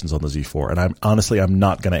lots of questions on the Z4, and I'm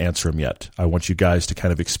not going to answer them yet. I want you guys to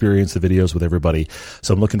kind of experience the videos with everybody,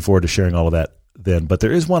 so I'm looking forward to sharing all of that then. But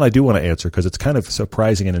there is one I do want to answer because it's kind of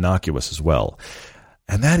surprising and innocuous as well.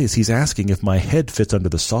 And that is, he's asking if my head fits under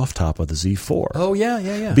the soft top of the Z4. Oh,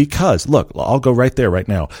 yeah. Because, look, I'll go right there right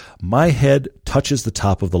now. My head touches the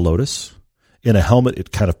top of the Lotus. In a helmet,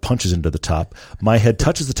 it kind of punches into the top. My head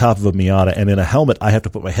touches the top of a Miata, and in a helmet, I have to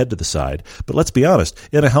put my head to the side. But let's be honest,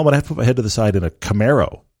 in a helmet, I have to put my head to the side in a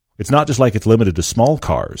Camaro. It's not just like it's limited to small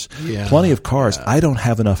cars. Yeah, Plenty of cars, I don't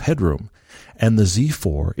have enough headroom. And the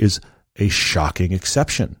Z4 is a shocking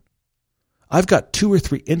exception. I've got 2 or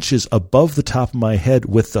 3 inches above the top of my head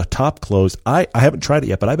with the top closed. I haven't tried it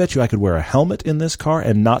yet, but I bet you I could wear a helmet in this car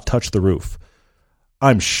and not touch the roof.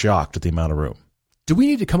 I'm shocked at the amount of room. Do we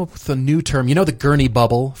need to come up with a new term? You know the gurney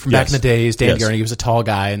bubble from back in the days? Dan Gurney, he was a tall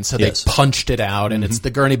guy, and so they punched it out, and it's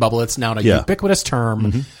the gurney bubble. It's now a ubiquitous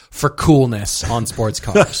term for coolness on sports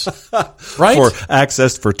cars. Right? For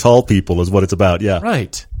access for tall people is what it's about, yeah.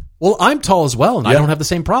 Right. Well, I'm tall as well, and I don't have the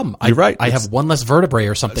same problem. You're right. I have one less vertebrae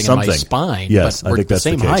or something in my spine, yes, but we're the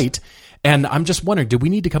same height. And I'm just wondering, do we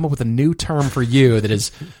need to come up with a new term for you that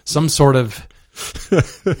is some sort of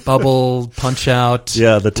bubble punch out?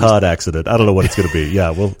 Yeah, the Todd accident. I don't know what it's going to be.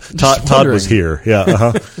 Yeah, well, Todd was here.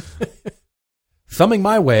 Yeah. Thumbing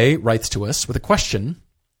My Way writes to us with a question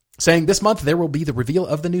saying, this month there will be the reveal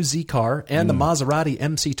of the new Z car and the Maserati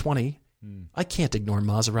MC20. I can't ignore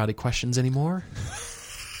Maserati questions anymore.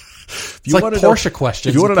 It's like Porsche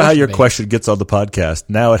questions. If you want to know how your question gets on the podcast,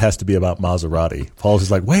 now it has to be about Maserati. Paul's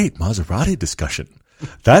is like, wait, Maserati discussion.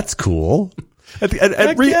 That's cool.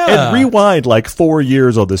 And rewind like 4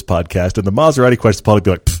 years on this podcast, and the Maserati question will probably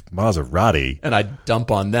be like, Maserati. And I dump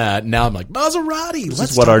on that. Now I'm like, Maserati.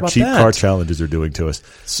 This is what our cheap car challenges are doing to us.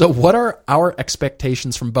 So what are our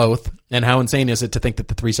expectations from both, and how insane is it to think that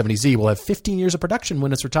the 370Z will have 15 years of production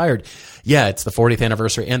when it's retired? Yeah, it's the 40th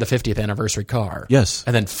anniversary and the 50th anniversary car. Yes.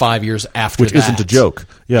 And then 5 years after Which isn't a joke.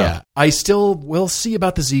 Yeah. I still will see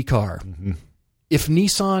about the Z car. Mm-hmm. If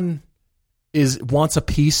Nissan wants a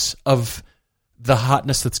piece of the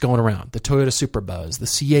hotness that's going around, the Toyota Super buzz, the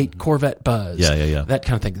C8 Corvette buzz, that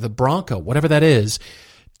kind of thing, the Bronco, whatever that is,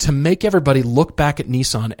 to make everybody look back at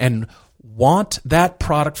Nissan and want that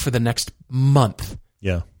product for the next month.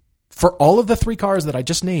 Yeah. For all of the 3 cars that I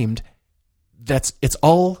just named, it's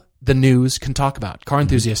all the news can talk about, car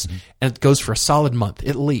enthusiasts, and it goes for a solid month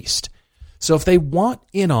at least. So if they want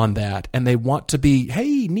in on that and they want to be,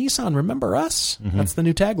 hey, Nissan, remember us? That's the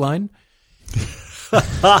new tagline.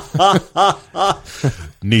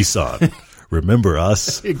 Nissan, remember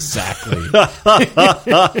us? Exactly.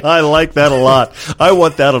 I like that a lot. I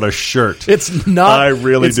want that on a shirt. It's not. I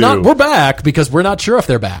really do. Not, we're back because we're not sure if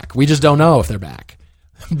they're back. We just don't know if they're back.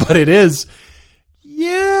 But it is. Yeah,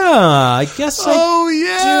 I guess I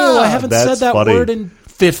do. I haven't said that word in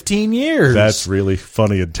 15 years. That's really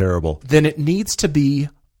funny and terrible. Then it needs to be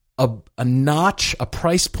a notch, a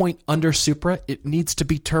price point under Supra. It needs to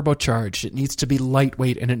be turbocharged. It needs to be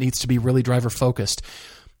lightweight, and it needs to be really driver focused.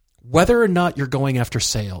 Whether or not you're going after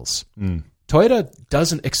sales, Toyota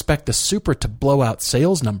doesn't expect the Supra to blow out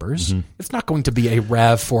sales numbers. It's not going to be a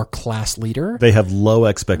RAV4 class leader. They have low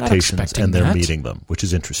expectations, and they're meeting them, which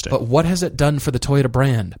is interesting. But what has it done for the Toyota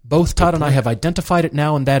brand? Both Todd and I have identified it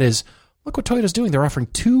now, and that is, look what Toyota's doing. They're offering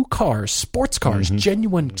 2 cars, sports cars,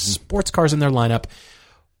 genuine sports cars in their lineup.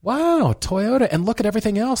 Wow, Toyota. And look at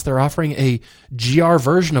everything else. They're offering a GR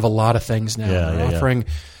version of a lot of things now. They're offering,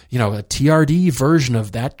 a TRD version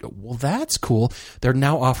of that. Well, that's cool. They're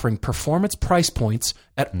now offering performance price points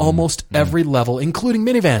at almost every level, including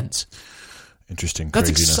minivans. Interesting. That's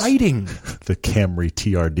exciting. The Camry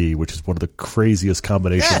TRD, which is one of the craziest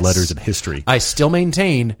combination letters in history. I still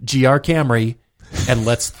maintain GR Camry. And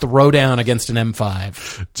let's throw down against an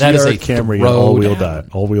M5. That is a Camry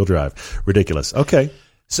all-wheel drive. Ridiculous. Okay.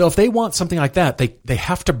 So if they want something like that, they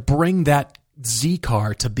have to bring that Z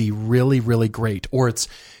car to be really, really great. Or it's,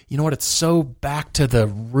 it's so back to the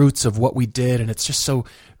roots of what we did, and it's just so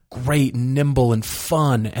great, nimble, and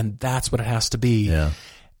fun, and that's what it has to be. Yeah.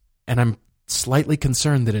 And I'm slightly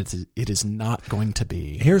concerned that it is not going to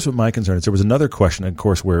be. Here's what my concern is. There was another question, and of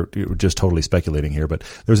course we're just totally speculating here, but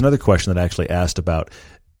there was another question that I actually asked about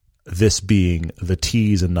this being the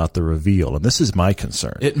tease and not the reveal. And this is my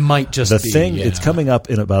concern. It might just be. It's coming up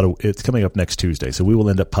it's coming up next Tuesday. So we will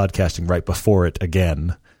end up podcasting right before it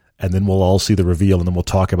again. And then we'll all see the reveal, and then we'll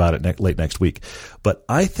talk about it late next week. But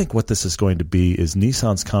I think what this is going to be is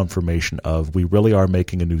Nissan's confirmation of we really are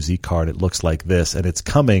making a new Z car, and it looks like this, and it's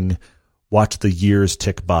coming. Watch the years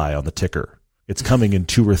tick by on the ticker. It's coming in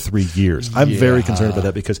 2 or 3 years. I'm very concerned about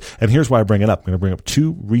that because, and here's why I bring it up. I'm going to bring up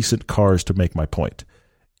 2 recent cars to make my point.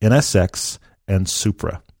 NSX and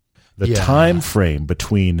Supra. The time frame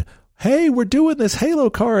between, hey, we're doing this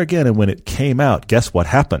Halo car again, and when it came out, guess what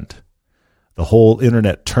happened? The whole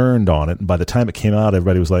internet turned on it, and by the time it came out,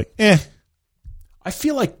 everybody was like, eh. I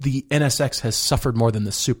feel like the NSX has suffered more than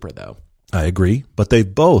the Supra, though. I agree, but they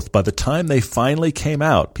both, by the time they finally came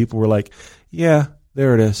out, people were like, yeah,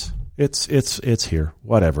 there it is. It's here,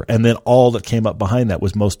 whatever. And then all that came up behind that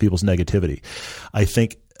was most people's negativity. I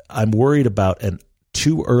think I'm worried about an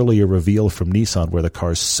too early a reveal from Nissan where the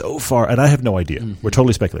car's so far, and I have no idea, we're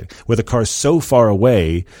totally speculating, where the car's so far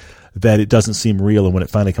away that it doesn't seem real, and when it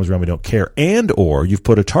finally comes around, we don't care. And or you've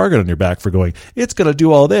put a target on your back for going, it's going to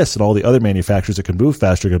do all this, and all the other manufacturers that can move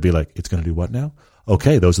faster are going to be like, it's going to do what now?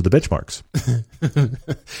 Okay, those are the benchmarks.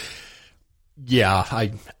 Yeah,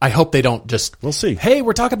 I hope they don't just... We'll see. Hey,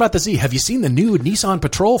 we're talking about the Z. Have you seen the new Nissan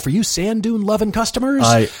Patrol for you sand dune loving customers?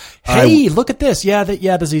 Look at this.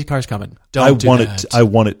 The Z car's coming. I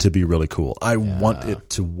want it to be really cool. I want it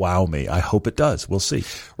to wow me. I hope it does. We'll see.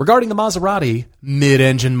 Regarding the Maserati,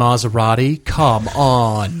 mid-engine Maserati, come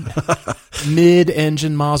on.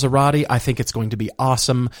 Mid-engine Maserati, I think it's going to be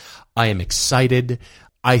awesome. I am excited.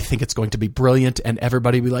 I think it's going to be brilliant, and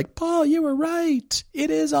everybody will be like, Paul, you were right.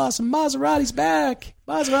 It is awesome. Maserati's back.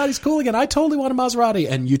 Maserati's cool again. I totally want a Maserati.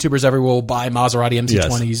 And YouTubers everywhere will buy Maserati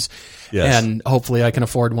MC20s, and hopefully I can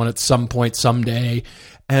afford one at some point someday.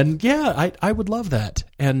 And I would love that.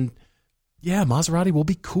 And Maserati will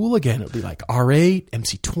be cool again. It'll be like R8,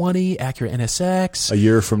 MC20, Acura NSX. A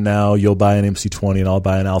year from now, you'll buy an MC20 and I'll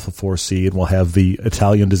buy an Alpha 4C, and we'll have the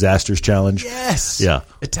Italian Disasters Challenge. Yes. Yeah.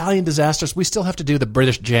 Italian Disasters. We still have to do the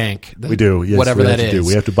British Jank. We do. Yes, whatever that is.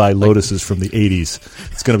 We have to buy Lotuses from the 80s.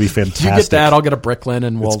 It's going to be fantastic. You get that, I'll get a Bricklin,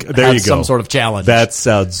 and we'll have some sort of challenge. That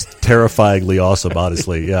sounds terrifyingly awesome,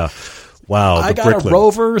 honestly. Yeah. Wow. I got a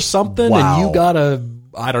Rover or something, and you got a,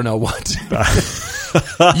 I don't know what.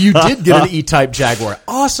 You did get an E-Type Jaguar.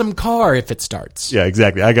 Awesome car if it starts. Yeah,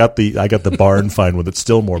 exactly. I got the barn find one that's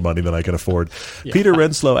still more money than I can afford. Yeah. Peter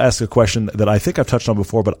Renslow asked a question that I think I've touched on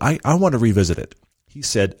before, but I want to revisit it. He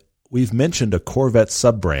said, we've mentioned a Corvette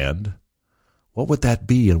sub-brand. What would that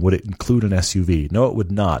be, and would it include an SUV? No, it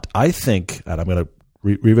would not. I think, and I'm going to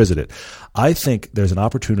revisit it, I think there's an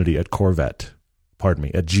opportunity at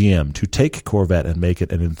GM, to take Corvette and make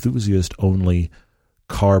it an enthusiast-only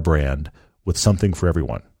car brand with something for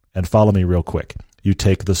everyone. And follow me real quick. You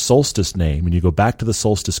take the Solstice name and you go back to the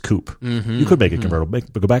Solstice Coupe. You could make it convertible,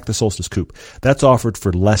 but go back to the Solstice Coupe. That's offered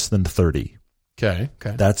for less than 30. Okay.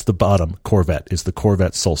 That's the bottom Corvette, is the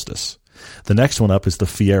Corvette Solstice. The next one up is the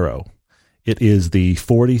Fiero. It is the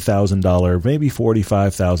 $40,000, maybe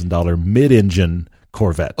 $45,000 mid-engine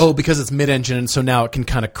Corvette. Oh, because it's mid-engine, and so now it can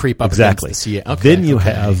kind of creep up exactly. against the Then you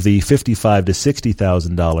have the $55,000 to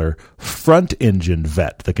 $60,000 front-engine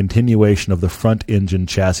Vette, the continuation of the front-engine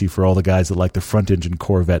chassis for all the guys that like the front-engine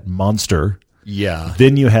Corvette monster. Yeah.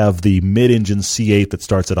 Then you have the mid-engine C8 that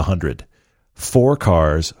starts at $100,000. 4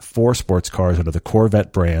 cars, 4 sports cars under the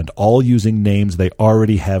Corvette brand, all using names they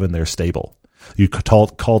already have in their stable. You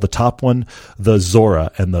call the top one the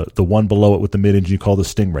Zora, and the one below it with the mid-engine you call the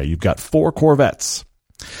Stingray. You've got 4 Corvettes.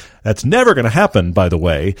 That's never going to happen, by the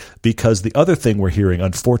way, because the other thing we're hearing,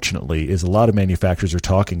 unfortunately, is a lot of manufacturers are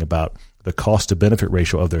talking about the cost-to-benefit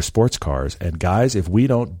ratio of their sports cars. And guys, if we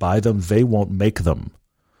don't buy them, they won't make them.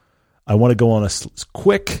 I want to go on a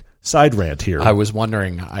quick side rant here. I was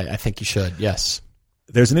wondering. I think you should, yes.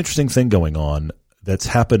 There's an interesting thing going on that's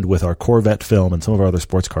happened with our Corvette film and some of our other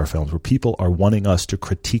sports car films where people are wanting us to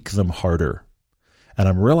critique them harder. And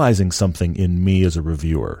I'm realizing something in me as a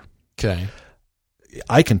reviewer. Okay.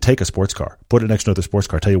 I can take a sports car, put it next to another sports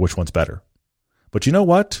car, tell you which one's better. But you know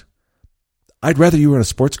what? I'd rather you were in a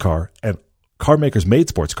sports car and car makers made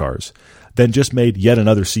sports cars than just made yet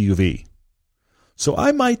another CUV. So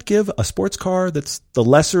I might give a sports car that's the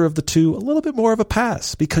lesser of the two a little bit more of a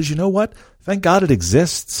pass, because you know what? Thank God it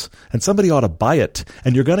exists, and somebody ought to buy it.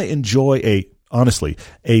 And you're going to enjoy honestly,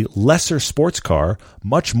 a lesser sports car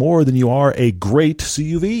much more than you are a great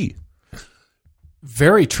CUV.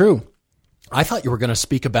 Very true. I thought you were going to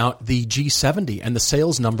speak about the G70 and the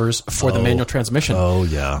sales numbers for the manual transmission. Oh,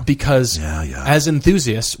 yeah. Because as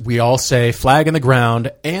enthusiasts, we all say, flag in the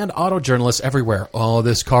ground, and auto journalists everywhere, oh,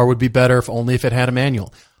 this car would be better if it had a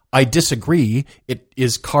manual. I disagree. It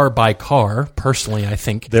is car by car. Personally, I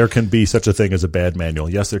think there can be such a thing as a bad manual.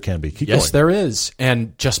 Yes, there can be. Keep going. Yes, there is.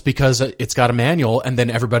 And just because it's got a manual, and then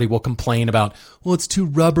everybody will complain about, well, it's too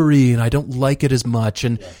rubbery and I don't like it as much.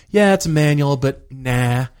 And yeah, it's a manual, but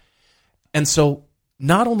nah. And so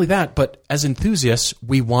not only that, but as enthusiasts,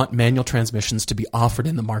 we want manual transmissions to be offered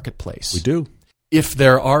in the marketplace. We do. If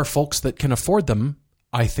there are folks that can afford them,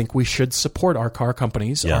 I think we should support our car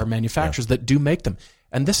companies, our manufacturers that do make them.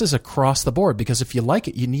 And this is across the board, because if you like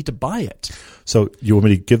it, you need to buy it. So you want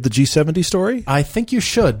me to give the G70 story? I think you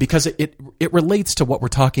should, because it relates to what we're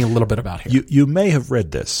talking a little bit about here. You may have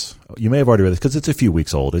read this. You may have already read this, because it's a few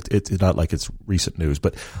weeks old. It's not like it's recent news,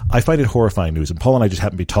 but I find it horrifying news. And Paul and I just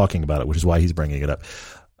happen to be talking about it, which is why he's bringing it up.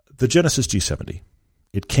 The Genesis G70,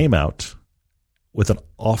 it came out with an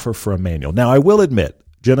offer for a manual. Now, I will admit,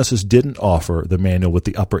 Genesis didn't offer the manual with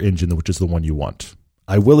the upper engine, which is the one you want.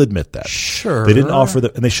 I will admit that. Sure. They didn't offer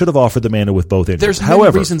and they should have offered the manual with both engines. There's many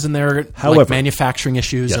reasons in there, like manufacturing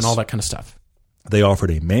issues and all that kind of stuff. They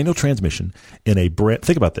offered a manual transmission in a brand.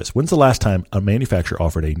 Think about this. When's the last time a manufacturer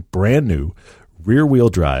offered a brand new rear-wheel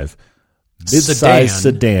drive, mid-size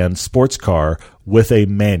sedan sports car with a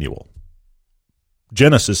manual?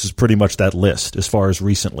 Genesis is pretty much that list as far as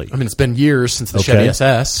recently. I mean, it's been years since the Chevy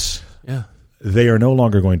SS. Yeah. They are no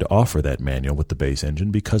longer going to offer that manual with the base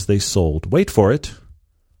engine because they sold, wait for it,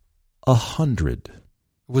 100.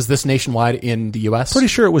 Was this nationwide in the U.S.? Pretty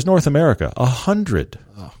sure it was North America. 100.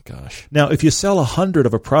 Oh, gosh. Now, if you sell 100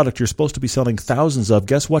 of a product you're supposed to be selling thousands of,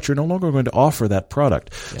 guess what? You're no longer going to offer that product.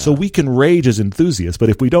 Yeah. So we can rage as enthusiasts, but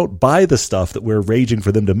if we don't buy the stuff that we're raging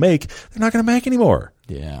for them to make, they're not going to make anymore.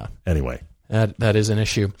 Yeah. Anyway. That is an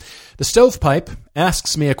issue. The Stovepipe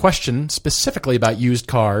asks me a question specifically about used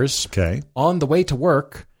cars. Okay. On the way to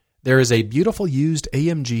work, there is a beautiful used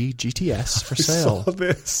AMG GTS for sale. I saw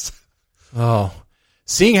this. Oh,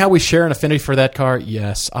 seeing how we share an affinity for that car,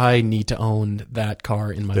 yes, I need to own that car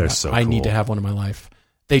in my life. So I cool. need to have one in my life.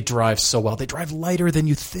 They drive so well. They drive lighter than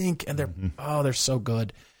you think, and they're so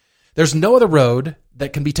good. There's no other road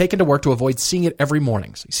that can be taken to work to avoid seeing it every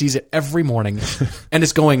morning. So he sees it every morning, and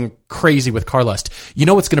it's going crazy with car lust. You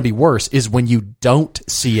know what's going to be worse is when you don't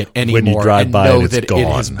see it anymore when you drive and by know it, that gone. it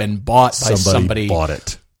has been bought by somebody. Bought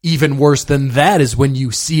it. Even worse than that is when you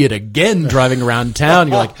see it again driving around town.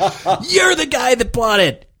 You're like, you're the guy that bought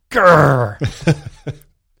it. Grr.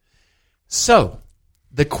 So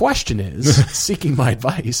the question is, seeking my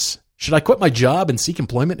advice, should I quit my job and seek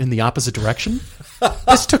employment in the opposite direction?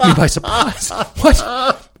 This took me by surprise.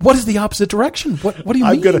 What is the opposite direction? What do you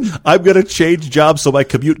mean? I'm gonna change jobs so my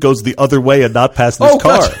commute goes the other way and not past this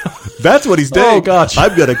car. Gotcha. That's what he's doing. Oh, gotcha.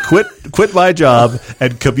 I'm gonna quit my job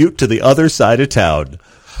and commute to the other side of town.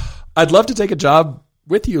 I'd love to take a job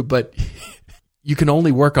with you, but you can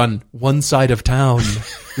only work on one side of town.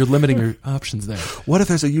 You're limiting your options there. What if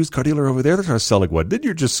there's a used car dealer over there that's selling one? Then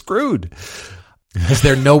you're just screwed. Is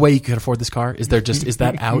there no way you can afford this car? Is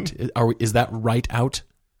that out? Is that right out?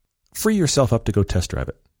 Free yourself up to go test drive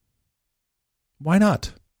it. Why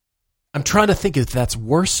not? I'm trying to think if that's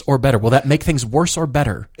worse or better. Will that make things worse or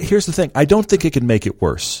better? Here's the thing. I don't think it can make it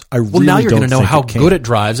worse. Now you're going to know how good it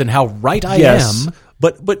drives and how right I am.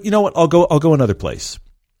 But you know what? I'll go another place.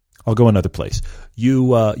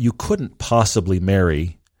 You couldn't possibly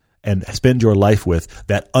marry and spend your life with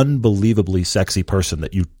that unbelievably sexy person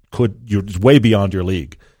that you're way beyond your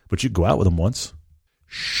league. But you go out with them once.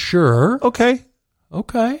 Sure. Okay.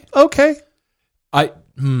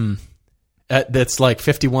 That's like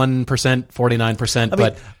 51%, 49%.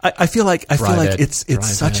 But I feel like it's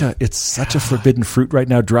such a forbidden fruit right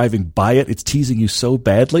now. Driving by it, it's teasing you so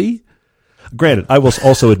badly. Granted, I will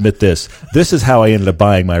also admit this. This is how I ended up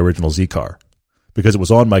buying my original Z car, because it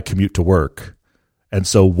was on my commute to work, and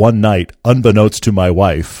so one night, unbeknownst to my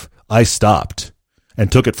wife, I stopped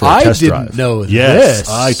and took it for a test drive. I didn't know this. Yes,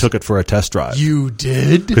 I took it for a test drive. You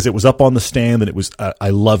did? Because it was up on the stand, and it was. I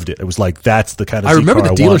loved it. It was like, that's the kind of Z car I want. I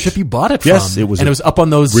remember the dealership you bought it from. Yes, it was. And it was up on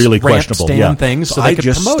those really ramp questionable stand things, so I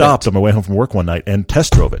just stopped on my way home from work one night and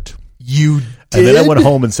test drove it. You did? And then I went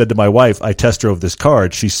home and said to my wife, I test drove this car,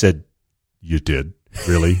 and she said, "You did?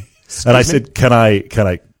 Really?" And I said, Can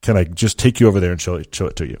I just take you over there and show it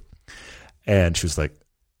to you? And she was like,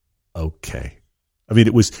 okay. I mean,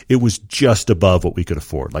 it was just above what we could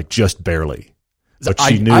afford, like just barely. But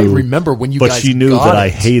she knew. I remember when you guys got it. But she knew that I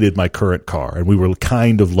hated my current car, and we were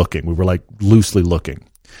kind of looking. We were like loosely looking.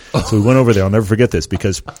 So we went over there. I'll never forget this,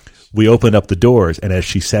 because we opened up the doors, and as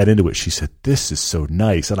she sat into it, she said, "This is so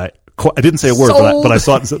nice." And I didn't say a word, but I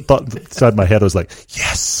thought inside my head, I was like,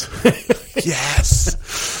 "Yes, yes."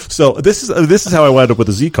 So this is how I wound up with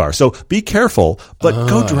a Z car. So be careful, but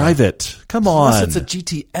go drive it. Come on. Plus it's a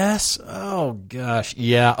GTS. Oh gosh,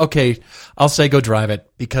 yeah. Okay, I'll say go drive it,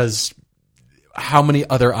 because how many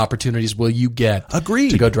other opportunities will you get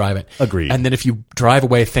to go drive it? Agreed. And then if you drive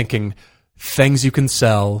away thinking things you can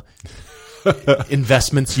sell,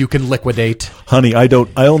 investments you can liquidate. Honey, I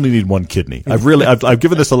only need one kidney. I've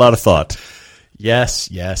given this a lot of thought. Yes.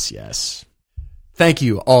 Thank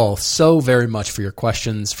you all so very much for your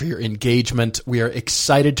questions, for your engagement. We are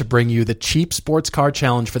excited to bring you the Cheap Sports Car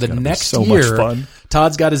Challenge for the next year. Much fun.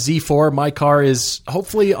 Todd's got a Z4. My car is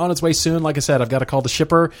hopefully on its way soon. Like I said, I've got to call the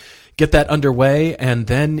shipper, get that underway, and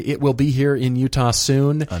then it will be here in Utah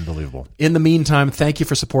soon. Unbelievable. In the meantime, thank you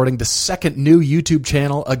for supporting the second new YouTube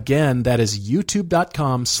channel. Again, that is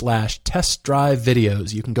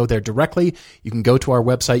youtube.com/testdrivevideos. You can go there directly. You can go to our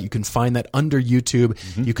website. You can find that under YouTube.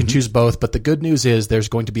 You can choose both. But the good news is there's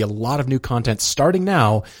going to be a lot of new content starting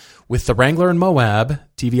now with the Wrangler and Moab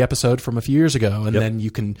TV episode from a few years ago. And then you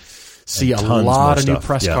can see a lot of new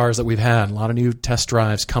press cars that we've had, a lot of new test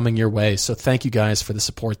drives coming your way. So thank you guys for the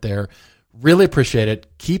support there. Really appreciate it.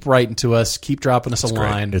 Keep writing to us. Keep dropping us a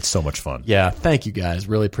line. It's so much fun. Yeah, thank you guys.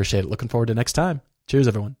 Really appreciate it. Looking forward to next time. Cheers,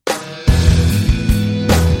 everyone.